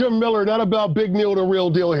about Jim Miller, not about Big Neil, the real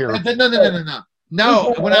deal here.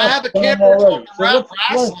 No, when I have a Done camera already. So talking what's the wrestling,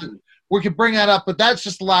 question? we can bring that up, but that's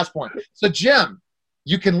just the last point. So, Jim,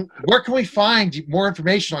 where can we find more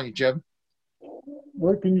information on you, Jim?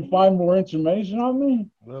 Where can you find more information on me?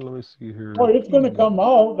 Well, let me see here. Well, it's going to come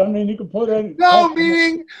out. I mean, you can put it. No,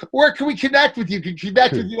 meaning where can we connect with you? You can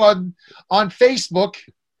connect with you on Facebook.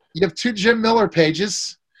 You have 2 Jim Miller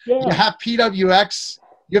pages. You Yeah. have PWX.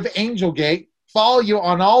 You have Angelgate. Follow you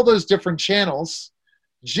on all those different channels.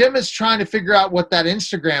 Jim is trying to figure out what that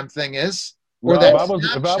Instagram thing is, or No, that if I was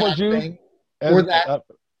Snapchat you, thing, or that.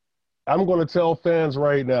 I'm going to tell fans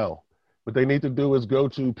right now, what they need to do is go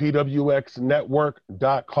to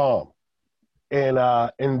pwxnetwork.com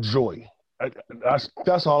and enjoy.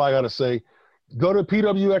 That's all I got to say. Go to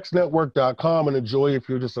pwxnetwork.com and enjoy if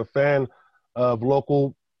you're just a fan of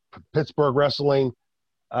local Pittsburgh wrestling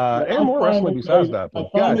and more wrestling besides that. I But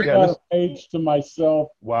finally God, got a page to myself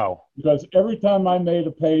wow. because every time I made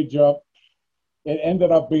a page up, it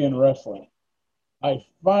ended up being wrestling. I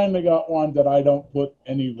finally got one that I don't put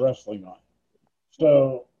any wrestling on.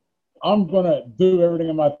 So I'm going to do everything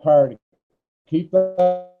in my power to keep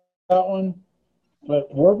that one.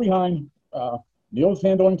 But we're behind. Neil's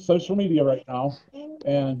handling social media right now,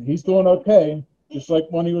 and he's doing okay. Just like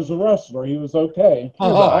when he was a wrestler, he was okay. He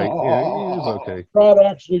was okay. Crowd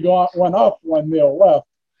actually went up when Neil left.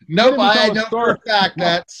 Nope, didn't I become a know for star. a fact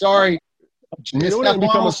that. Sorry. Neil didn't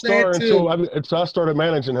become a star until I started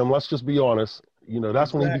managing him. Let's just be honest.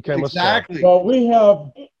 That's when he became a star. Exactly. Well, we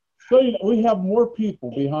have more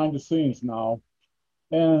people behind the scenes now,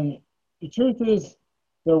 and the truth is,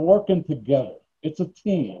 they're working together. It's a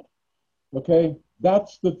team. Okay,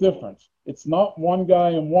 that's the difference. It's not one guy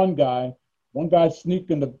and one guy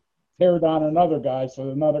sneaking to tear down another guy so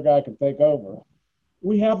another guy can take over.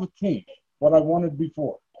 We have a team. What I wanted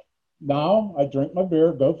before. Now I drink my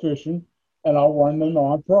beer, go fishing, and I'll run the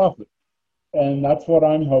nonprofit, and that's what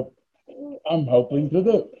I'm hoping to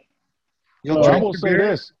do. You'll I drink will your say beer,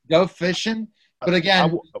 this. go fishing, but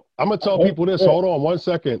again, I'm gonna tell people this. Hold on 1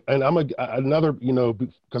 second, and I'm another.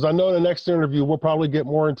 Because I know in the next interview we'll probably get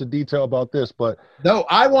more into detail about this. But no,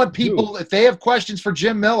 I want people, if they have questions for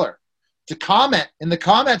Jim Miller, to comment in the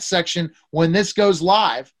comments section when this goes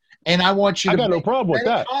live, and I want you to. I got no problem with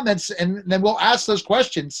that. Comments, and then we'll ask those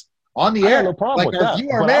questions on the I air. got no problem with that.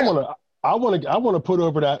 But I want to put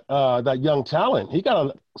over that young talent. He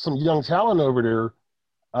got some young talent over there.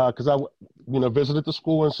 Because I visited the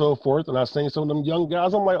school and so forth, and I seen some of them young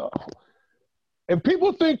guys. I'm like, if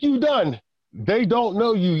people think you done, they don't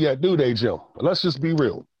know you yet, do they, Jim? Let's just be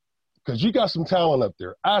real, because you got some talent up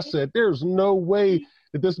there. I said, there's no way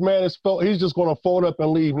that this man he's just going to fold up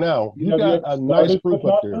and leave now. You got a nice group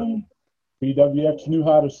up there. PWX knew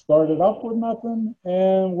how to start it up with nothing,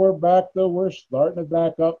 and we're back though. We're starting it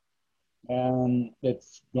back up, and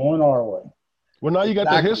it's going our way. Well, now you got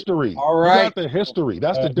the history. All right. You got the history.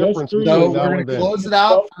 That's the difference. So we're going to close it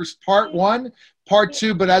out for part 1, part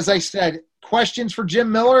 2. But as I said, questions for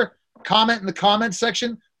Jim Miller, comment in the comment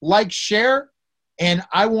section, like, share. And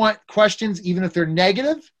I want questions, even if they're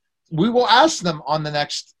negative, we will ask them on the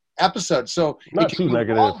next episode. So not too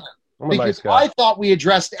negative. I'm a nice guy. I thought we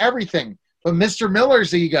addressed everything. But Mr.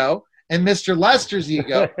 Miller's ego and Mr. Lester's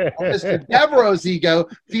ego, Mr. Devereaux's ego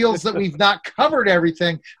feels that we've not covered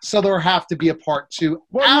everything, so there'll have to be a part 2.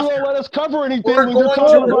 Well, you won't let us cover anything We're when you're going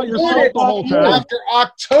talking to about yourself the whole time. After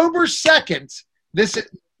October 2nd, this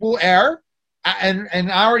will air, and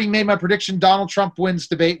I already made my prediction. Donald Trump wins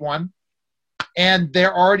debate 1, and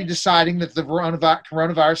they're already deciding that the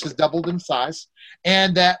coronavirus has doubled in size,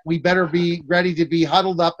 and that we better be ready to be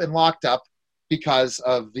huddled up and locked up because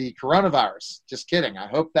of the coronavirus. Just kidding. I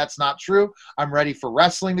hope that's not true. I'm ready for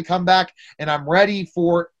wrestling to come back, and I'm ready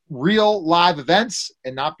for real live events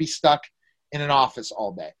and not be stuck in an office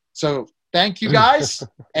all day. So thank you guys,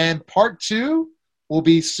 and part 2 will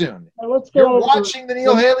be soon. You're watching the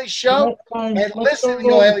Neil Haley Show, and listen to the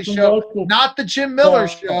Neil Haley Show, not the Jim Miller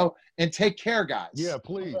Show, and take care, guys. Yeah,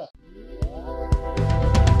 please.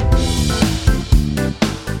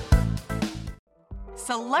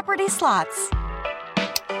 Celebrity Slots.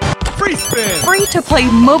 Free spin. Free to play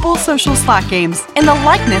mobile social slot games in the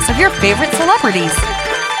likeness of your favorite celebrities.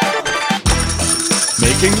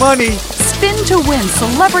 Making money. Spin to win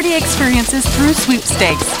celebrity experiences through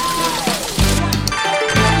sweepstakes.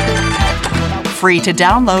 Free to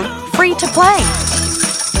download, free to play.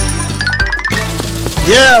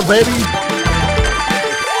 Yeah, baby.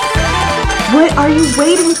 What are you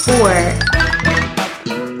waiting for?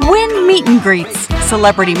 Win meet and greets,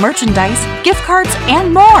 celebrity merchandise, gift cards,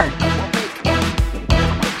 and more.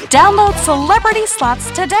 Download Celebrity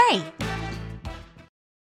Slots today.